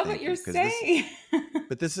love what you're saying.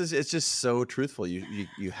 But it's just so truthful.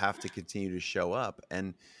 You have to continue to show up.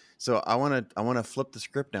 And so I want to flip the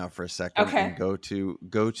script now for a second, and go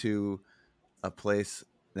to a place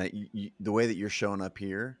that the way that you're showing up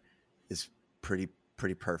here is pretty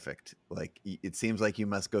perfect. Like, it seems like you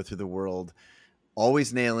must go through the world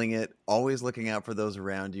always nailing it, always looking out for those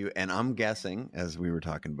around you. And I'm guessing, as we were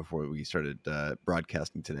talking before we started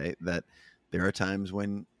broadcasting today, that there are times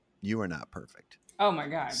when you are not perfect. Oh my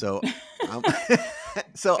God. So,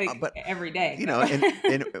 like, but every day,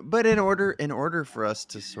 but in order for us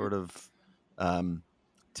to sort of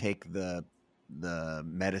take the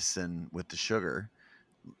medicine with the sugar,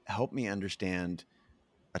 help me understand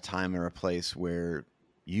a time or a place where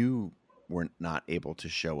you were not able to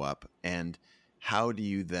show up, and how do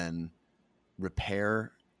you then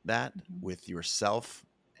repair that with yourself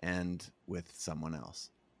and with someone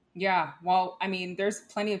else? Yeah. Well, I mean, there's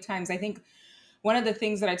plenty of times. I think one of the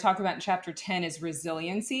things that I talk about in chapter 10 is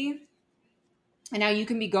resiliency. And now you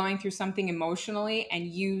can be going through something emotionally and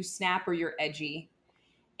you snap, or you're edgy.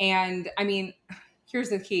 And I mean, here's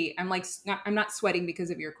the key. I'm not sweating because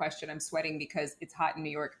of your question. I'm sweating because it's hot in New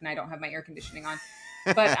York and I don't have my air conditioning on.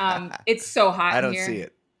 But it's so hot in here. I don't see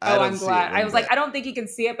it. I'm glad. I was like, I don't think you can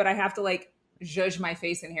see it, but I have to judge my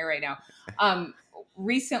face and hair right now.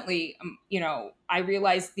 Recently, I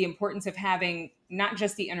realized the importance of having not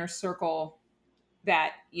just the inner circle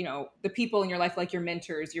that, the people in your life, like your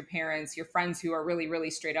mentors, your parents, your friends who are really, really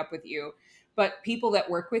straight up with you, but people that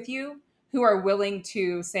work with you who are willing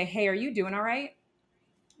to say, hey, are you doing all right?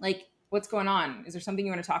 Like, what's going on? Is there something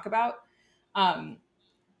you want to talk about?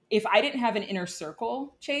 If I didn't have an inner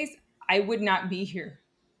circle, Chase, I would not be here.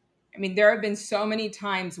 I mean, there have been so many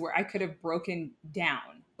times where I could have broken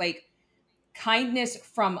down. Like, kindness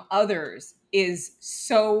from others is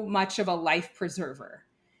so much of a life preserver.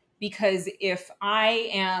 Because if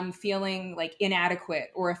I am feeling like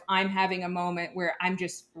inadequate, or if I'm having a moment where I'm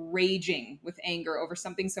just raging with anger over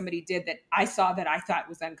something somebody did that I saw that I thought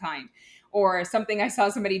was unkind, or something I saw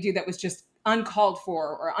somebody do that was just uncalled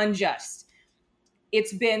for or unjust,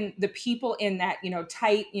 it's been the people in that,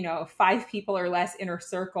 tight, 5 people or less inner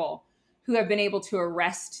circle who have been able to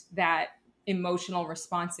arrest that emotional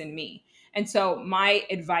response in me. And so my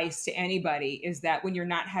advice to anybody is that when you're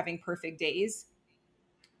not having perfect days,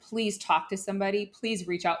 please talk to somebody, please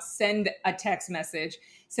reach out, send a text message,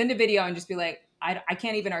 send a video, and just be like, I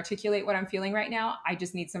can't even articulate what I'm feeling right now. I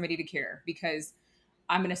just need somebody to care, because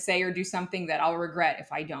I'm going to say or do something that I'll regret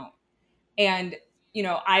if I don't. And,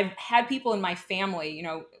 I've had people in my family,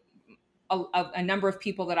 a number of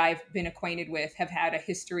people that I've been acquainted with have had a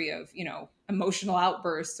history of, emotional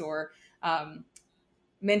outbursts or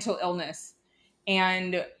mental illness.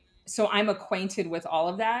 And so I'm acquainted with all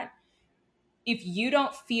of that. If you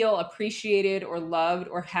don't feel appreciated or loved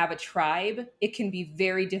or have a tribe, it can be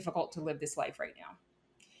very difficult to live this life right now.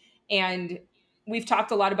 And we've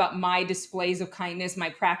talked a lot about my displays of kindness,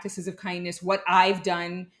 my practices of kindness, what I've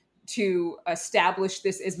done to establish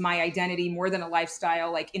this as my identity more than a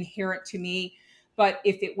lifestyle, like inherent to me. But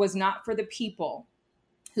if it was not for the people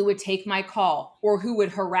who would take my call or who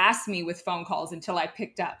would harass me with phone calls until I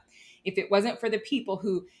picked up, if it wasn't for the people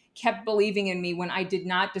who kept believing in me when I did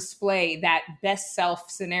not display that best self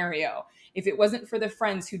scenario, if it wasn't for the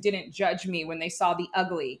friends who didn't judge me when they saw the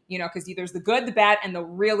ugly, because there's the good, the bad, and the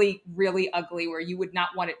really, really ugly, where you would not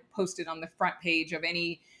want it posted on the front page of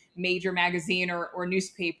any major magazine or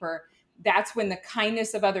newspaper, that's when the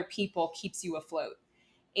kindness of other people keeps you afloat.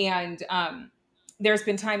 And there's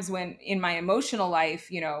been times when in my emotional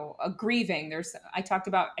life, grieving, I talked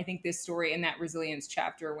about, I think, this story in that resilience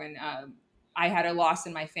chapter when I had a loss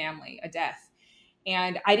in my family, a death,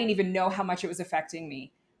 and I didn't even know how much it was affecting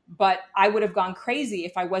me. But I would have gone crazy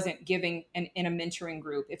if I wasn't giving in a mentoring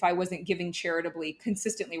group, if I wasn't giving charitably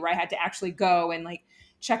consistently, where I had to actually go and like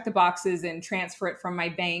check the boxes and transfer it from my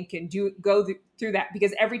bank and go through that.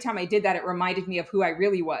 Because every time I did that, it reminded me of who I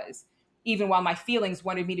really was, even while my feelings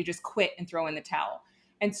wanted me to just quit and throw in the towel.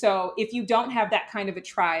 And so if you don't have that kind of a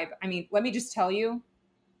tribe, I mean, let me just tell you,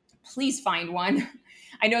 please find one.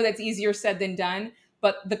 I know that's easier said than done,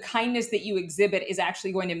 but the kindness that you exhibit is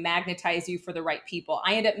actually going to magnetize you for the right people.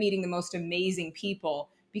 I end up meeting the most amazing people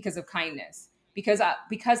because of kindness. Because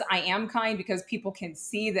I am kind, because people can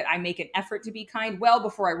see that I make an effort to be kind well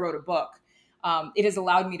before I wrote a book. It has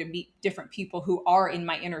allowed me to meet different people who are in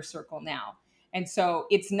my inner circle now. And so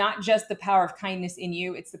it's not just the power of kindness in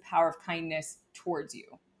you, it's the power of kindness towards you.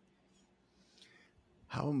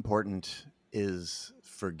 How important is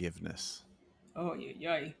forgiveness? Oh,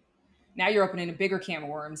 yeah. Now you're opening a bigger can of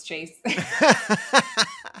worms, Chase.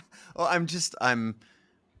 Well,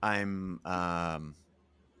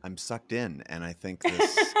 I'm sucked in, and I think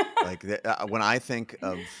this, like, when I think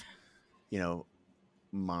of,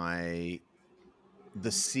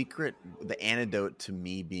 the secret, the antidote to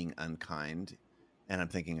me being unkind, and I'm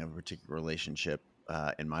thinking of a particular relationship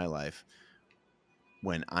in my life,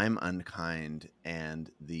 when I'm unkind and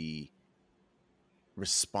the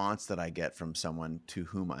response that I get from someone to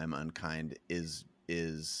whom I'm unkind is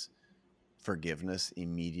forgiveness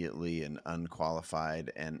immediately and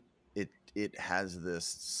unqualified, and it has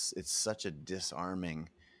this, it's such a disarming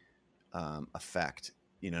effect.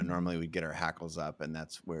 Normally we'd get our hackles up, and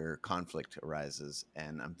that's where conflict arises.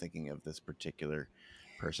 And I'm thinking of this particular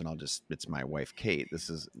person. It's my wife, Kate. This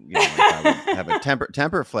is, if I would have a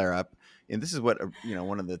temper flare up. And this is what,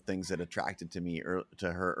 one of the things that attracted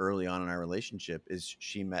to her early on in our relationship is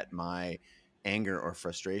she met my anger or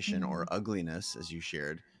frustration or ugliness, as you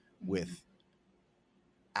shared, with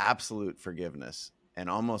absolute forgiveness and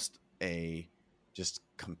almost a just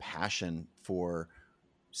compassion for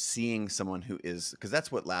seeing someone who is, because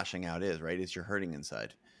that's what lashing out is, right? Is you're hurting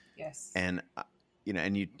inside. Yes. And,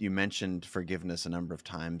 and you mentioned forgiveness a number of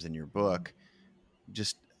times in your book.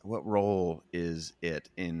 Just what role is it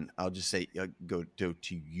in, I'll just say, go to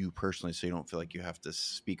you personally, so you don't feel like you have to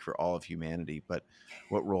speak for all of humanity, but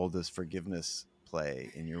what role does forgiveness play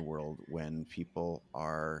in your world when people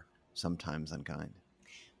are sometimes unkind?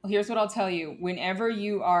 Well, here's what I'll tell you. Whenever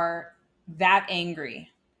you are that angry,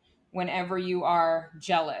 whenever you are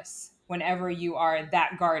jealous, whenever you are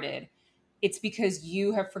that guarded, it's because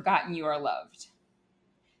you have forgotten you are loved.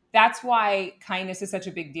 That's why kindness is such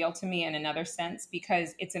a big deal to me in another sense,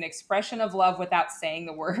 because it's an expression of love without saying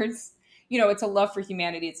the words. It's a love for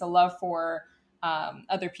humanity. It's a love for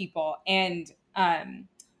other people. And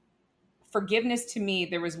forgiveness to me,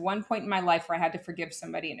 there was one point in my life where I had to forgive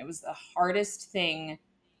somebody, and it was the hardest thing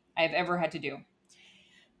I've ever had to do.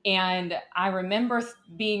 And I remember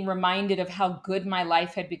being reminded of how good my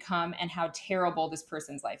life had become and how terrible this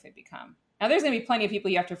person's life had become. Now, there's going to be plenty of people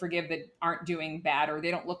you have to forgive that aren't doing bad, or they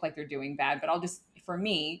don't look like they're doing bad. But for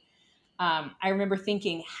me, I remember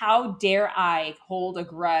thinking, how dare I hold a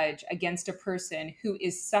grudge against a person who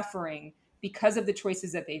is suffering because of the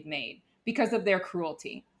choices that they've made, because of their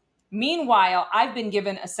cruelty. Meanwhile, I've been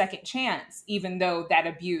given a second chance, even though that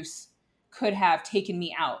abuse could have taken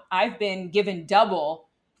me out. I've been given double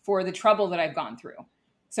for the trouble that I've gone through.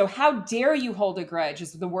 So how dare you hold a grudge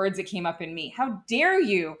is the words that came up in me. How dare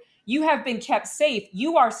you? You have been kept safe.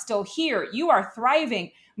 You are still here. You are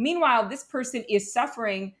thriving. Meanwhile, this person is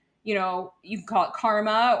suffering, you can call it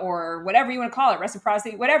karma or whatever you want to call it,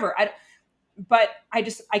 reciprocity, whatever. But I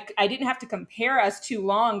didn't have to compare us too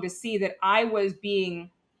long to see that I was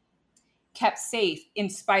being kept safe in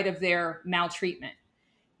spite of their maltreatment.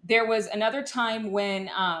 There was another time when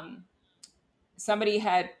somebody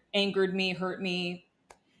had angered me, hurt me.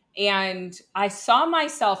 And I saw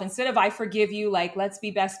myself, instead of I forgive you, like, let's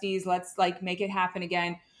be besties, let's like make it happen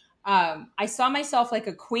again. I saw myself like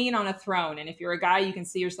a queen on a throne. And if you're a guy, you can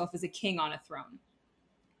see yourself as a king on a throne.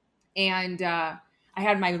 And I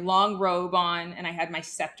had my long robe on and I had my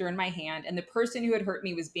scepter in my hand. And the person who had hurt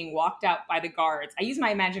me was being walked out by the guards. I use my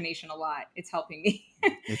imagination a lot. It's helping me.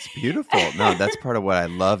 It's beautiful. No, that's part of what I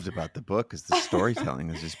loved about the book, is the storytelling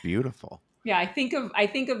is just beautiful. Yeah, I think of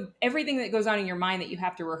everything that goes on in your mind that you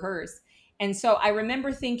have to rehearse. And so I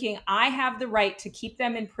remember thinking, I have the right to keep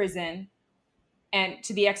them in prison and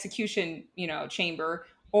to the execution, chamber,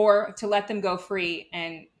 or to let them go free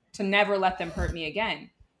and to never let them hurt me again.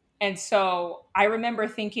 And so I remember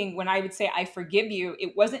thinking, when I would say, I forgive you,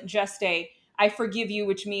 it wasn't just I forgive you,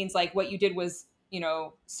 which means like what you did was,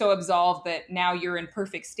 so absolved that now you're in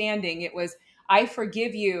perfect standing. It was, I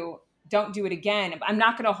forgive you. Don't do it again. I'm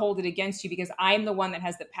not going to hold it against you because I'm the one that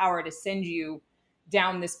has the power to send you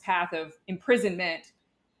down this path of imprisonment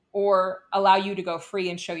or allow you to go free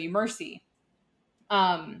and show you mercy.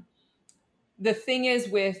 The thing is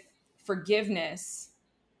with forgiveness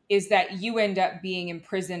is that you end up being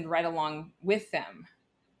imprisoned right along with them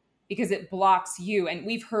because it blocks you. And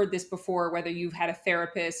we've heard this before, whether you've had a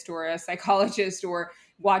therapist or a psychologist or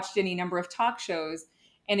watched any number of talk shows.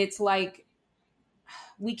 And it's like,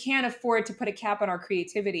 we can't afford to put a cap on our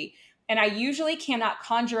creativity. And I usually cannot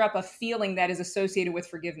conjure up a feeling that is associated with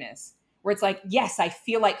forgiveness, where it's like, yes, I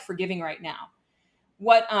feel like forgiving right now.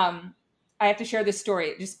 I have to share this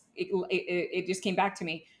story. It just came back to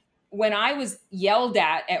me. When I was yelled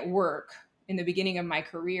at work in the beginning of my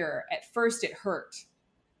career, at first it hurt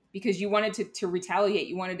because you wanted to retaliate.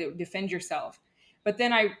 You wanted to defend yourself. But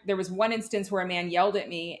then there was one instance where a man yelled at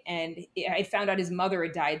me and I found out his mother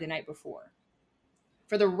had died the night before.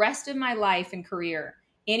 For the rest of my life and career,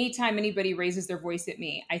 anytime anybody raises their voice at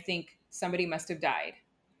me, I think somebody must have died.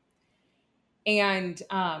 And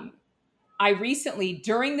I recently,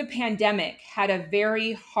 during the pandemic, had a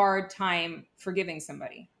very hard time forgiving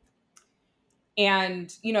somebody.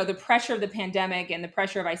 And, the pressure of the pandemic and the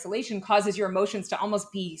pressure of isolation causes your emotions to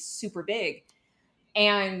almost be super big.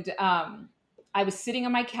 And I was sitting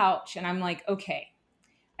on my couch and I'm like, okay,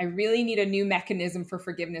 I really need a new mechanism for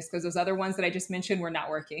forgiveness because those other ones that I just mentioned were not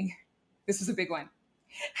working. This was a big one.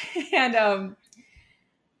 And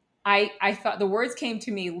I thought, the words came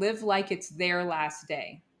to me, live like it's their last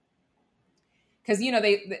day. Because,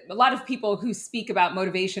 a lot of people who speak about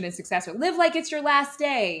motivation and success are, live like it's your last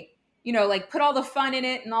day, like put all the fun in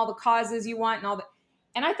it and all the causes you want and all that.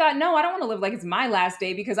 And I thought, no, I don't want to live like it's my last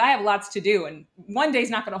day because I have lots to do. And one day's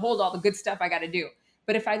not going to hold all the good stuff I got to do.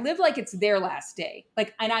 But if I live like it's their last day,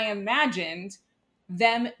 and I imagined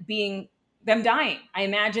them dying. I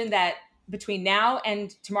imagined that between now and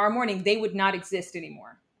tomorrow morning, they would not exist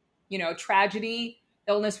anymore. Tragedy,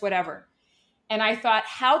 illness, whatever. And I thought,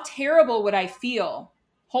 how terrible would I feel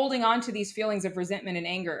holding on to these feelings of resentment and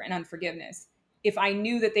anger and unforgiveness if I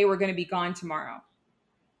knew that they were going to be gone tomorrow?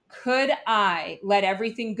 Could I let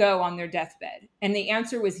everything go on their deathbed? And the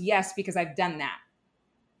answer was yes, because I've done that.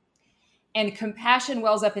 And compassion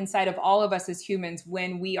wells up inside of all of us as humans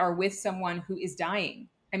when we are with someone who is dying.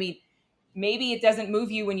 I mean, maybe it doesn't move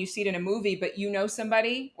you when you see it in a movie, but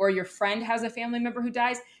somebody or your friend has a family member who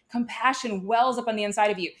dies. Compassion wells up on the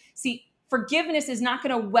inside of you. See, forgiveness is not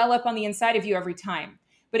going to well up on the inside of you every time.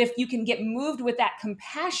 But if you can get moved with that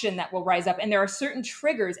compassion, that will rise up. And there are certain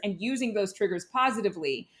triggers, and using those triggers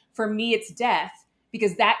positively, for me, it's death,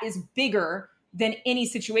 because that is bigger than any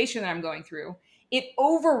situation that I'm going through. it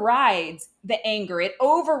overrides the anger, it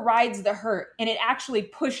overrides the hurt, and it actually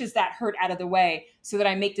pushes that hurt out of the way so that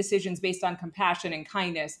I make decisions based on compassion and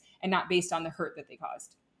kindness and not based on the hurt that they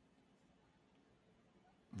caused.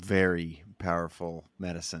 Very powerful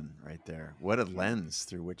medicine right there. What a lens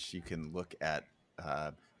through which you can look at,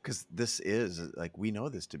 because this is like, we know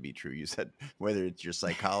this to be true. You said whether it's your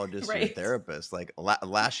psychologist or your Right. therapist, like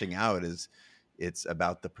lashing out it's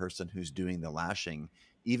about the person who's doing the lashing,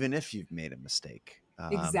 even if you've made a mistake.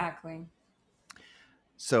 Exactly.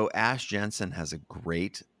 So Ash Jensen has a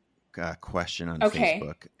great question on Okay.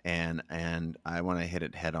 Facebook, and I want to hit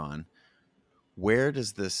it head on. Where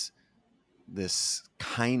does this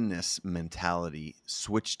kindness mentality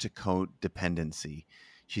switch to codependency?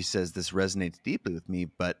 She says, this resonates deeply with me,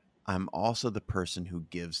 but I'm also the person who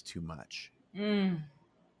gives too much. And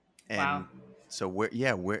Wow. so where,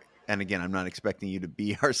 and again, I'm not expecting you to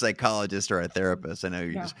be our psychologist or our therapist. I know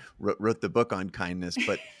you just wrote the book on kindness,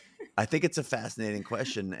 but I think it's a fascinating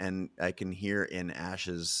question. And I can hear in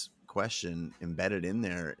Ash's question embedded in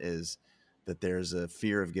there is that there's a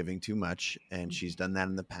fear of giving too much, and she's done that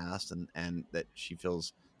in the past, and that she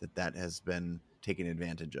feels that has been taken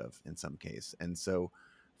advantage of in some case. And so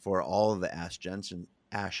for all of the Ash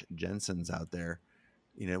Jensens out there,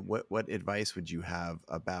 what advice would you have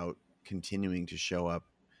about continuing to show up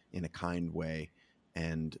in a kind way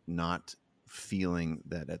and not feeling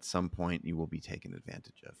that at some point you will be taken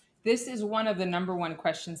advantage of? This is one of the number one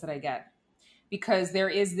questions that I get, because there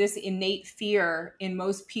is this innate fear in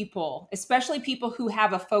most people, especially people who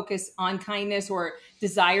have a focus on kindness or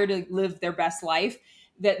desire to live their best life,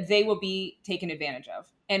 that they will be taken advantage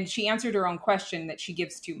of. And she answered her own question that she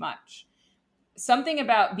gives too much. Something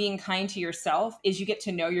about being kind to yourself is you get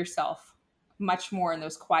to know yourself much more in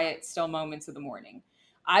those quiet, still moments of the morning.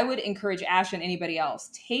 I would encourage Ash and anybody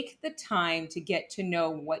else, take the time to get to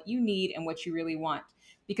know what you need and what you really want.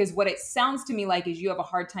 Because what it sounds to me like is you have a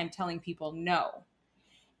hard time telling people no.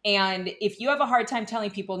 And if you have a hard time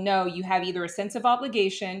telling people no, you have either a sense of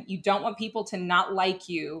obligation, you don't want people to not like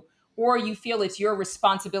you, or you feel it's your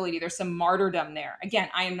responsibility. There's some martyrdom there. Again,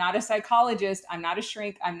 I am not a psychologist. I'm not a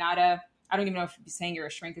shrink. I don't even know if saying you're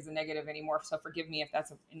a shrink is a negative anymore. So forgive me if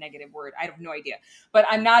that's a negative word. I have no idea. But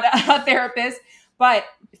I'm not a therapist. But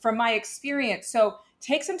from my experience, so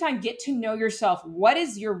take some time, get to know yourself. What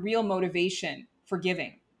is your real motivation for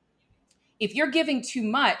giving? If you're giving too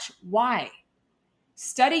much, why?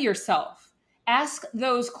 Study yourself. Ask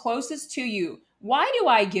those closest to you, why do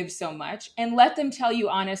I give so much? And let them tell you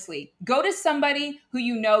honestly. Go to somebody who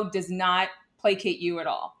you know does not placate you at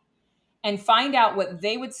all, and find out what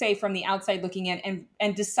they would say from the outside looking in,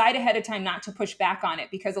 and decide ahead of time not to push back on it,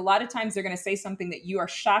 because a lot of times they're going to say something that you are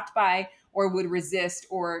shocked by or would resist,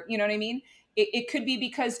 or you know what I mean? It could be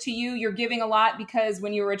because to you, you're giving a lot because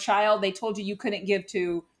when you were a child, they told you couldn't give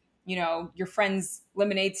to, your friend's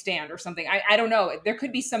lemonade stand or something. I don't know. There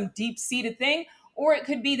could be some deep-seated thing, or it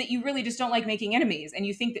could be that you really just don't like making enemies and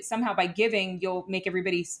you think that somehow by giving, you'll make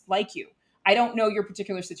everybody like you. I don't know your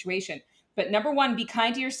particular situation. But number one, be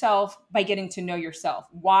kind to yourself by getting to know yourself.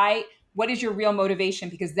 Why? What is your real motivation?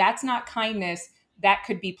 Because that's not kindness. That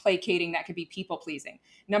could be placating. That could be people pleasing.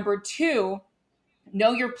 Number two,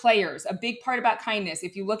 know your players. A big part about kindness,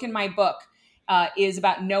 if you look in my book, is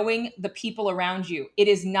about knowing the people around you. It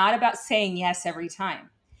is not about saying yes every time.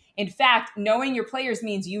 In fact, knowing your players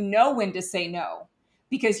means you know when to say no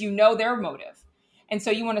because you know their motive. And so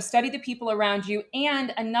you want to study the people around you.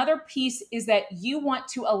 And another piece is that you want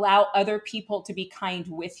to allow other people to be kind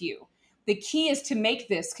with you. The key is to make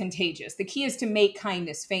this contagious. The key is to make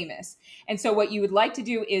kindness famous. And so what you would like to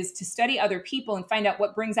do is to study other people and find out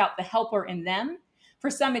what brings out the helper in them. For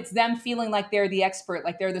some, it's them feeling like they're the expert,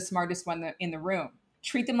 like they're the smartest one in the room.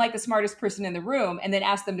 Treat them like the smartest person in the room, and then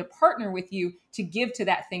ask them to partner with you to give to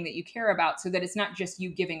that thing that you care about, so that it's not just you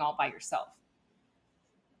giving all by yourself.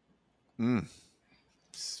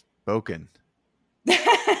 Spoken.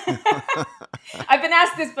 I've been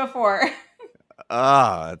asked this before.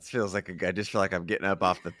 It feels like I just feel like I'm getting up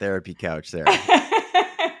off the therapy couch there.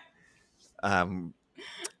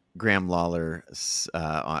 Graham Lawler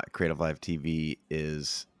on CreativeLive TV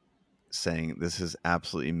is saying, this has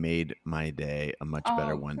absolutely made my day a much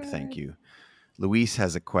better one. Good. Thank you. Luis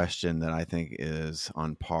has a question that I think is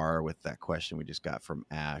on par with that question we just got from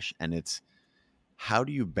Ash. And it's, how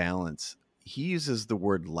do you balance? He uses the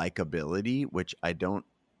word likability, which I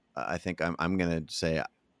think I'm going to say,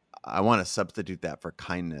 I want to substitute that for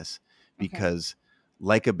kindness, because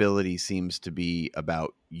likability seems to be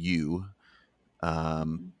about you.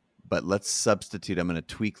 But let's substitute. I'm going to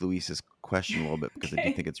tweak Luis's question a little bit, because I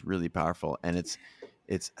do think it's really powerful. And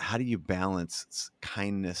it's how do you balance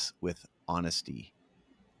kindness with honesty,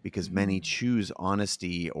 because many choose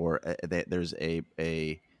honesty, or there's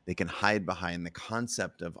they can hide behind the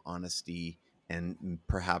concept of honesty and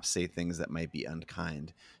perhaps say things that might be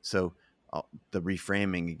unkind. So the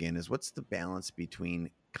reframing again is, what's the balance between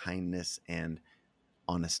kindness and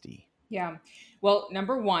honesty? Yeah. Well,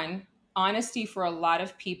 number one, honesty for a lot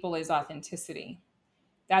of people is authenticity.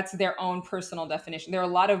 That's their own personal definition. There are a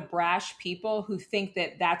lot of brash people who think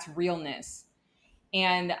that that's realness.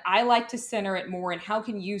 And I like to center it more in how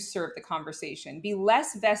can you serve the conversation? Be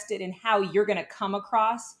less vested in how you're going to come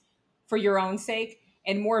across for your own sake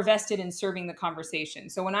and more vested in serving the conversation.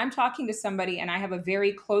 So when I'm talking to somebody and I have a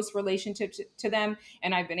very close relationship to them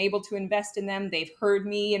and I've been able to invest in them, they've heard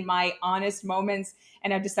me in my honest moments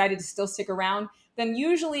and I've decided to still stick around, then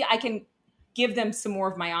usually I can give them some more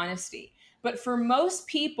of my honesty. But for most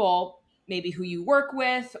people, maybe who you work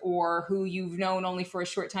with or who you've known only for a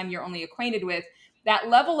short time, you're only acquainted with, that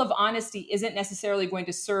level of honesty isn't necessarily going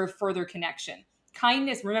to serve further connection.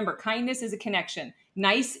 Kindness, remember, kindness is a connection.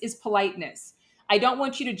 Nice is politeness. I don't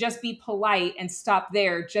want you to just be polite and stop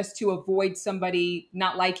there just to avoid somebody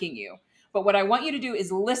not liking you. But what I want you to do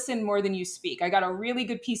is listen more than you speak. I got a really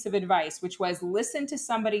good piece of advice, which was listen to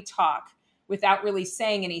somebody talk without really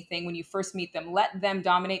saying anything when you first meet them. Let them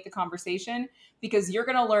dominate the conversation, because you're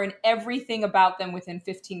going to learn everything about them within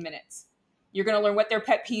 15 minutes. You're going to learn what their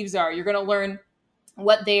pet peeves are. You're going to learn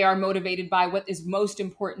what they are motivated by, what is most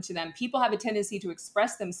important to them. People have a tendency to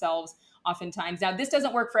express themselves oftentimes. Now, this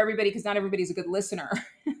doesn't work for everybody because not everybody's a good listener.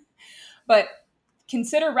 But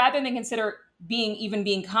rather than consider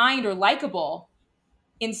being kind or likable,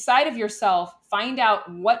 inside of yourself, find out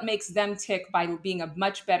what makes them tick by being a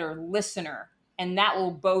much better listener. And that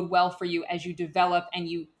will bode well for you as you develop and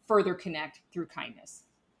you further connect through kindness.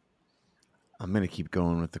 I'm going to keep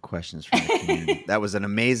going with the questions from the community. That was an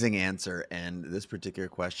amazing answer. And this particular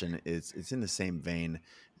question it's in the same vein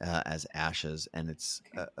as Ash's. And it's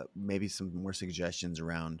maybe some more suggestions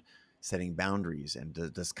around setting boundaries.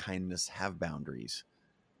 And does kindness have boundaries?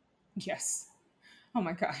 Yes. Oh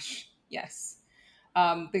my gosh. Yes.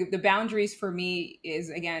 The boundaries for me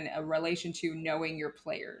is, again, a relation to knowing your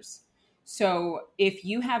players. So if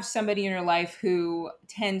you have somebody in your life who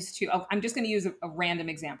tends to, I'm just going to use a random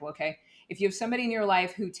example, okay? If you have somebody in your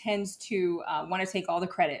life who tends to want to take all the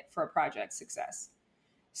credit for a project's success,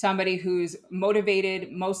 somebody who's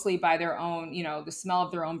motivated mostly by their own, the smell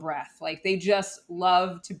of their own breath, like they just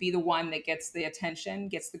love to be the one that gets the attention,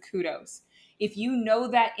 gets the kudos. If you know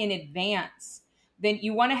that in advance, then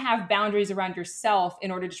you want to have boundaries around yourself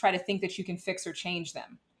in order to try to think that you can fix or change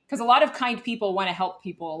them. Because a lot of kind people want to help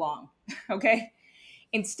people along, okay?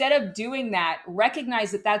 Instead of doing that,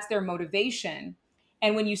 recognize that that's their motivation.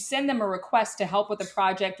 And when you send them a request to help with a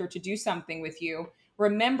project or to do something with you,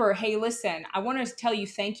 remember, hey, listen, I want to tell you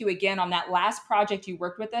thank you again on that last project you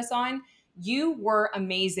worked with us on. You were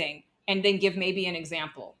amazing. And then give maybe an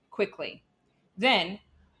example quickly. Then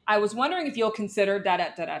I was wondering if you'll consider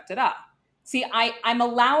da-da-da-da-da-da. See, I'm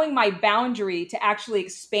allowing my boundary to actually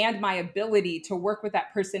expand my ability to work with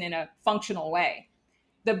that person in a functional way.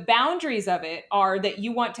 The boundaries of it are that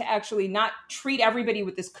you want to actually not treat everybody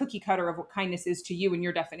with this cookie cutter of what kindness is to you and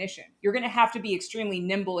your definition. You're going to have to be extremely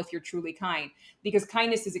nimble if you're truly kind, because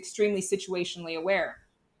kindness is extremely situationally aware.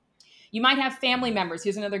 You might have family members,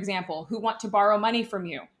 here's another example, who want to borrow money from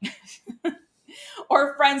you.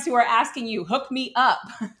 Or friends who are asking you, hook me up.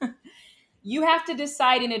 You have to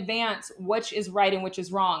decide in advance which is right and which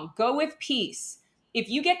is wrong. Go with peace. If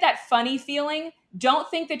you get that funny feeling, don't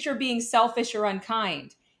think that you're being selfish or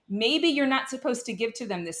unkind. Maybe you're not supposed to give to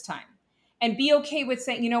them this time. And be okay with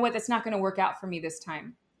saying, you know what, that's not going to work out for me this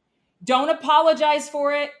time. Don't apologize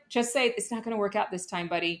for it. Just say, it's not going to work out this time,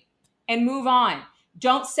 buddy. And move on.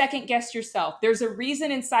 Don't second guess yourself. There's a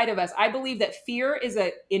reason inside of us. I believe that fear is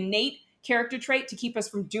an innate character trait to keep us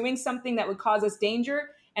from doing something that would cause us danger.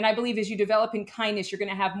 And I believe as you develop in kindness, you're going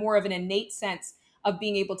to have more of an innate sense of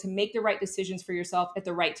being able to make the right decisions for yourself at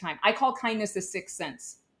the right time. I call kindness the sixth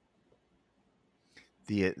sense.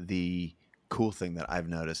 The cool thing that I've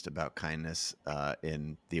noticed about kindness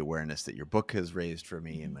in the awareness that your book has raised for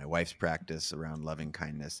me and my wife's practice around loving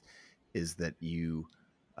kindness is that you,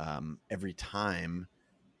 every time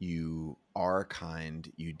you are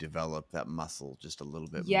kind, you develop that muscle just a little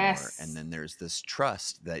bit more. And then there's this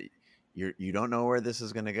trust that you don't know where this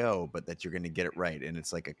is going to go, but that you're going to get it right. And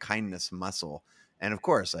it's like a kindness muscle. And of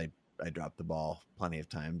course, I dropped the ball plenty of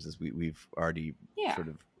times, as we've already sort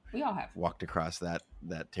of we all have walked across that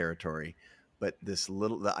territory. But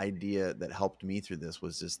the idea that helped me through this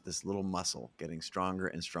was just this little muscle getting stronger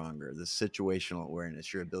and stronger, this situational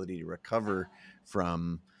awareness, your ability to recover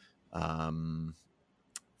from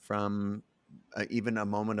from even a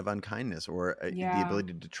moment of unkindness, or the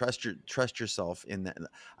ability to trust yourself in that.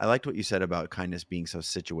 I liked what you said about kindness being so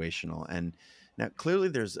situational. And now clearly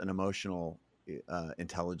there's an emotional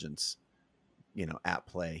intelligence, at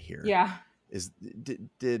play here. Yeah. Is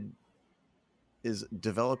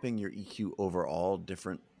developing your EQ overall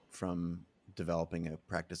different from developing a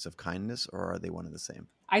practice of kindness, or are they one and the same?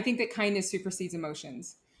 I think that kindness supersedes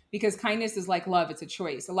emotions, because kindness is like love. It's a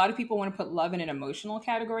choice. A lot of people want to put love in an emotional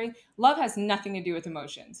category. Love has nothing to do with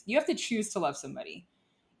emotions. You have to choose to love somebody.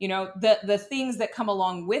 The things that come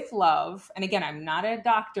along with love. And again, I'm not a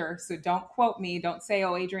doctor, so don't quote me. Don't say,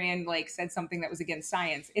 oh, Adrienne said something that was against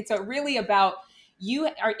science. It's really about, you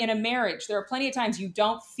are in a marriage. There are plenty of times you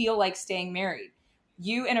don't feel like staying married.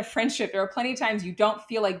 You in a friendship, there are plenty of times you don't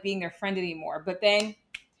feel like being their friend anymore, but then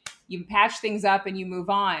you patch things up and you move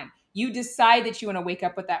on. You decide that you want to wake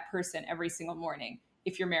up with that person every single morning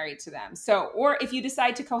if you're married to them. So, or if you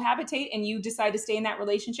decide to cohabitate and you decide to stay in that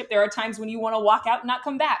relationship, there are times when you want to walk out and not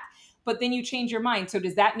come back, but then you change your mind. So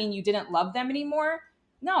does that mean you didn't love them anymore?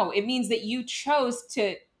 No, it means that you chose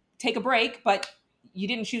to take a break, but you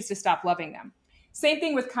didn't choose to stop loving them. Same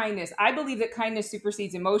thing with kindness. I believe that kindness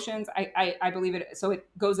supersedes emotions. I believe it. So it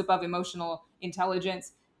goes above emotional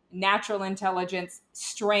intelligence, natural intelligence,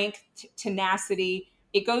 strength, tenacity.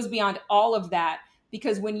 It goes beyond all of that,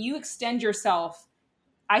 because when you extend yourself,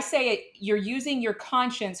 I say you're using your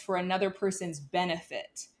conscience for another person's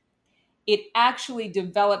benefit. It actually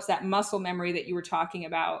develops that muscle memory that you were talking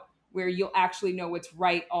about, where you'll actually know what's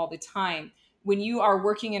right all the time. When you are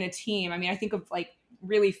working in a team, I think of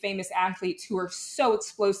really famous athletes who are so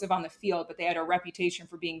explosive on the field, but they had a reputation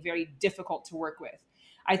for being very difficult to work with.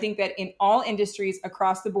 I think that in all industries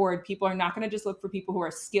across the board, people are not going to just look for people who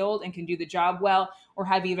are skilled and can do the job well, or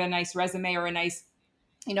have even a nice resume or a nice,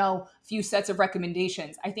 few sets of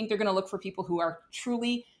recommendations. I think they're going to look for people who are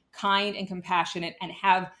truly kind and compassionate and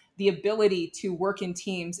have the ability to work in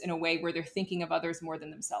teams in a way where they're thinking of others more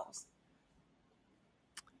than themselves.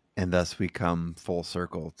 And thus we come full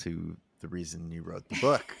circle to the reason you wrote the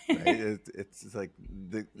book, right? It's like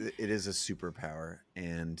it is a superpower,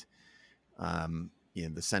 and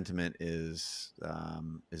the sentiment is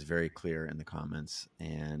very clear in the comments.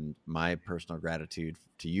 And my personal gratitude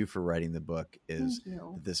to you for writing the book is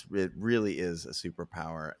that it really is a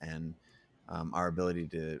superpower, and our ability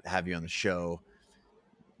to have you on the show,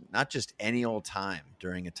 not just any old time,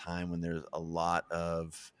 during a time when there's a lot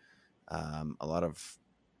of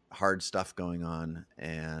hard stuff going on,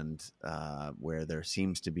 and where there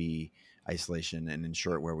seems to be isolation, and in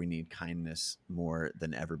short, where we need kindness more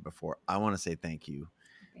than ever before. I want to say thank you.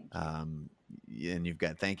 And you've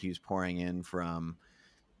got thank yous pouring in from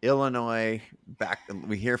Illinois, back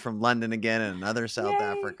we hear from London again, and another South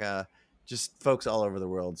Africa, just folks all over the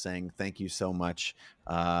world saying thank you so much.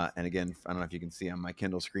 And again, I don't know if you can see on my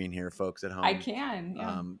Kindle screen here, folks at home. I can.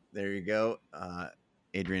 Yeah. There you go.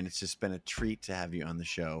 Adrienne, it's just been a treat to have you on the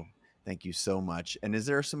show. Thank you so much. And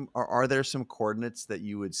are there some coordinates that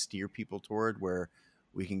you would steer people toward where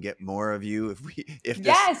we can get more of you?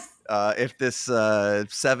 If this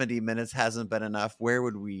 70 minutes hasn't been enough, where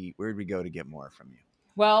would we go to get more from you?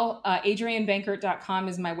 Well, adriennebankert.com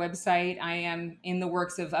is my website. I am in the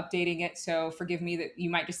works of updating it, so forgive me that you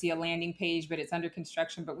might just see a landing page, but it's under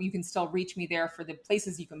construction. But you can still reach me there for the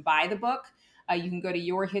places you can buy the book. You can go to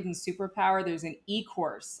Your Hidden Superpower. There's an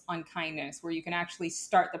e-course on kindness where you can actually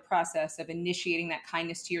start the process of initiating that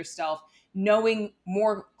kindness to yourself, knowing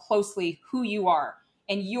more closely who you are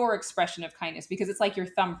and your expression of kindness, because it's like your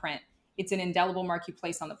thumbprint. It's an indelible mark you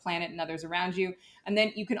place on the planet and others around you. And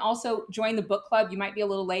then you can also join the book club. You might be a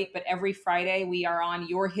little late, but every Friday we are on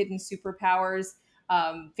Your Hidden Superpowers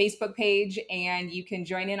Facebook page, and you can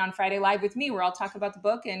join in on Friday Live with me, where I'll talk about the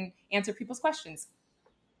book and answer people's questions.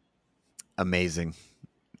 Amazing.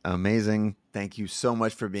 Thank you so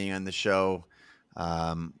much for being on the show.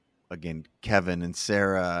 Again, Kevin and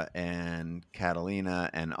Sarah and Catalina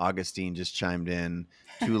and Augustine just chimed in.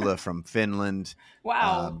 Tula from Finland.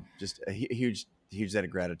 Wow. Just a huge debt of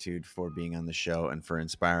gratitude for being on the show and for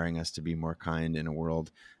inspiring us to be more kind in a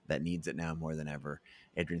world that needs it now more than ever.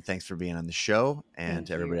 Adrienne, thanks for being on the show. And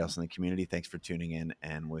to everybody else in the community, thanks for tuning in.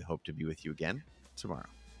 And we hope to be with you again tomorrow.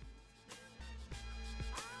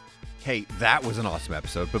 Hey, that was an awesome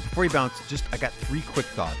episode. But before you bounce, I got 3 quick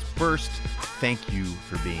thoughts. First, thank you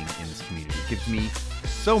for being in this community. It gives me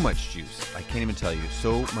so much juice. I can't even tell you,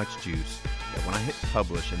 so much juice that when I hit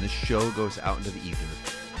publish and this show goes out into the ether,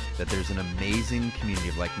 that there's an amazing community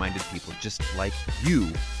of like-minded people just like you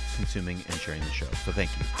consuming and sharing the show. So thank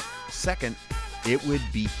you. Second, It would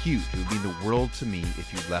be huge. It would mean the world to me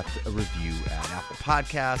if you left a review at Apple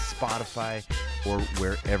Podcasts, Spotify, or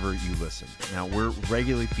wherever you listen. Now, we're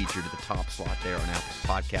regularly featured at the top slot there on Apple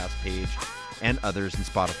Podcast page and others in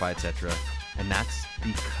Spotify, etc. And that's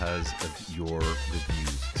because of your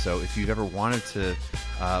reviews. So if you've ever wanted to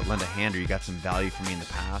lend a hand, or you got some value from me in the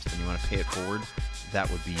past and you want to pay it forward, that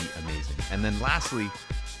would be amazing. And then lastly,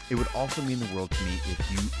 it would also mean the world to me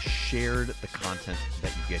if you shared the content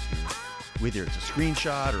that you get here, whether it's a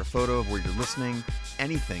screenshot or a photo of where you're listening,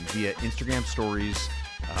 anything via Instagram stories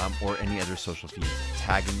or any other social feeds,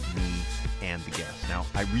 tagging me and the guest. Now,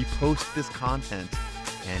 I repost this content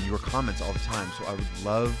and your comments all the time, so I would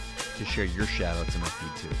love to share your shout-outs in my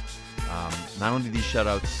feed too. Not only these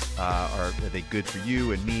shout-outs are they good for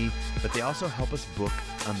you and me, but they also help us book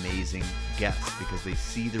amazing guests because they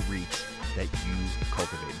see the reach that you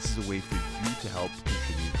cultivate. This is a way for you to help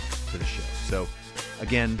contribute to the show. So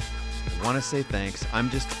again, I want to say thanks. I'm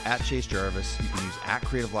just at Chase Jarvis. You can use at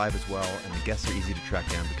CreativeLive as well, and the guests are easy to track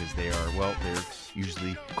down because they're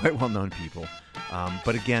usually quite well-known people.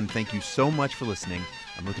 But again, thank you so much for listening.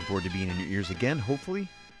 I'm looking forward to being in your ears again, hopefully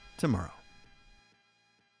tomorrow.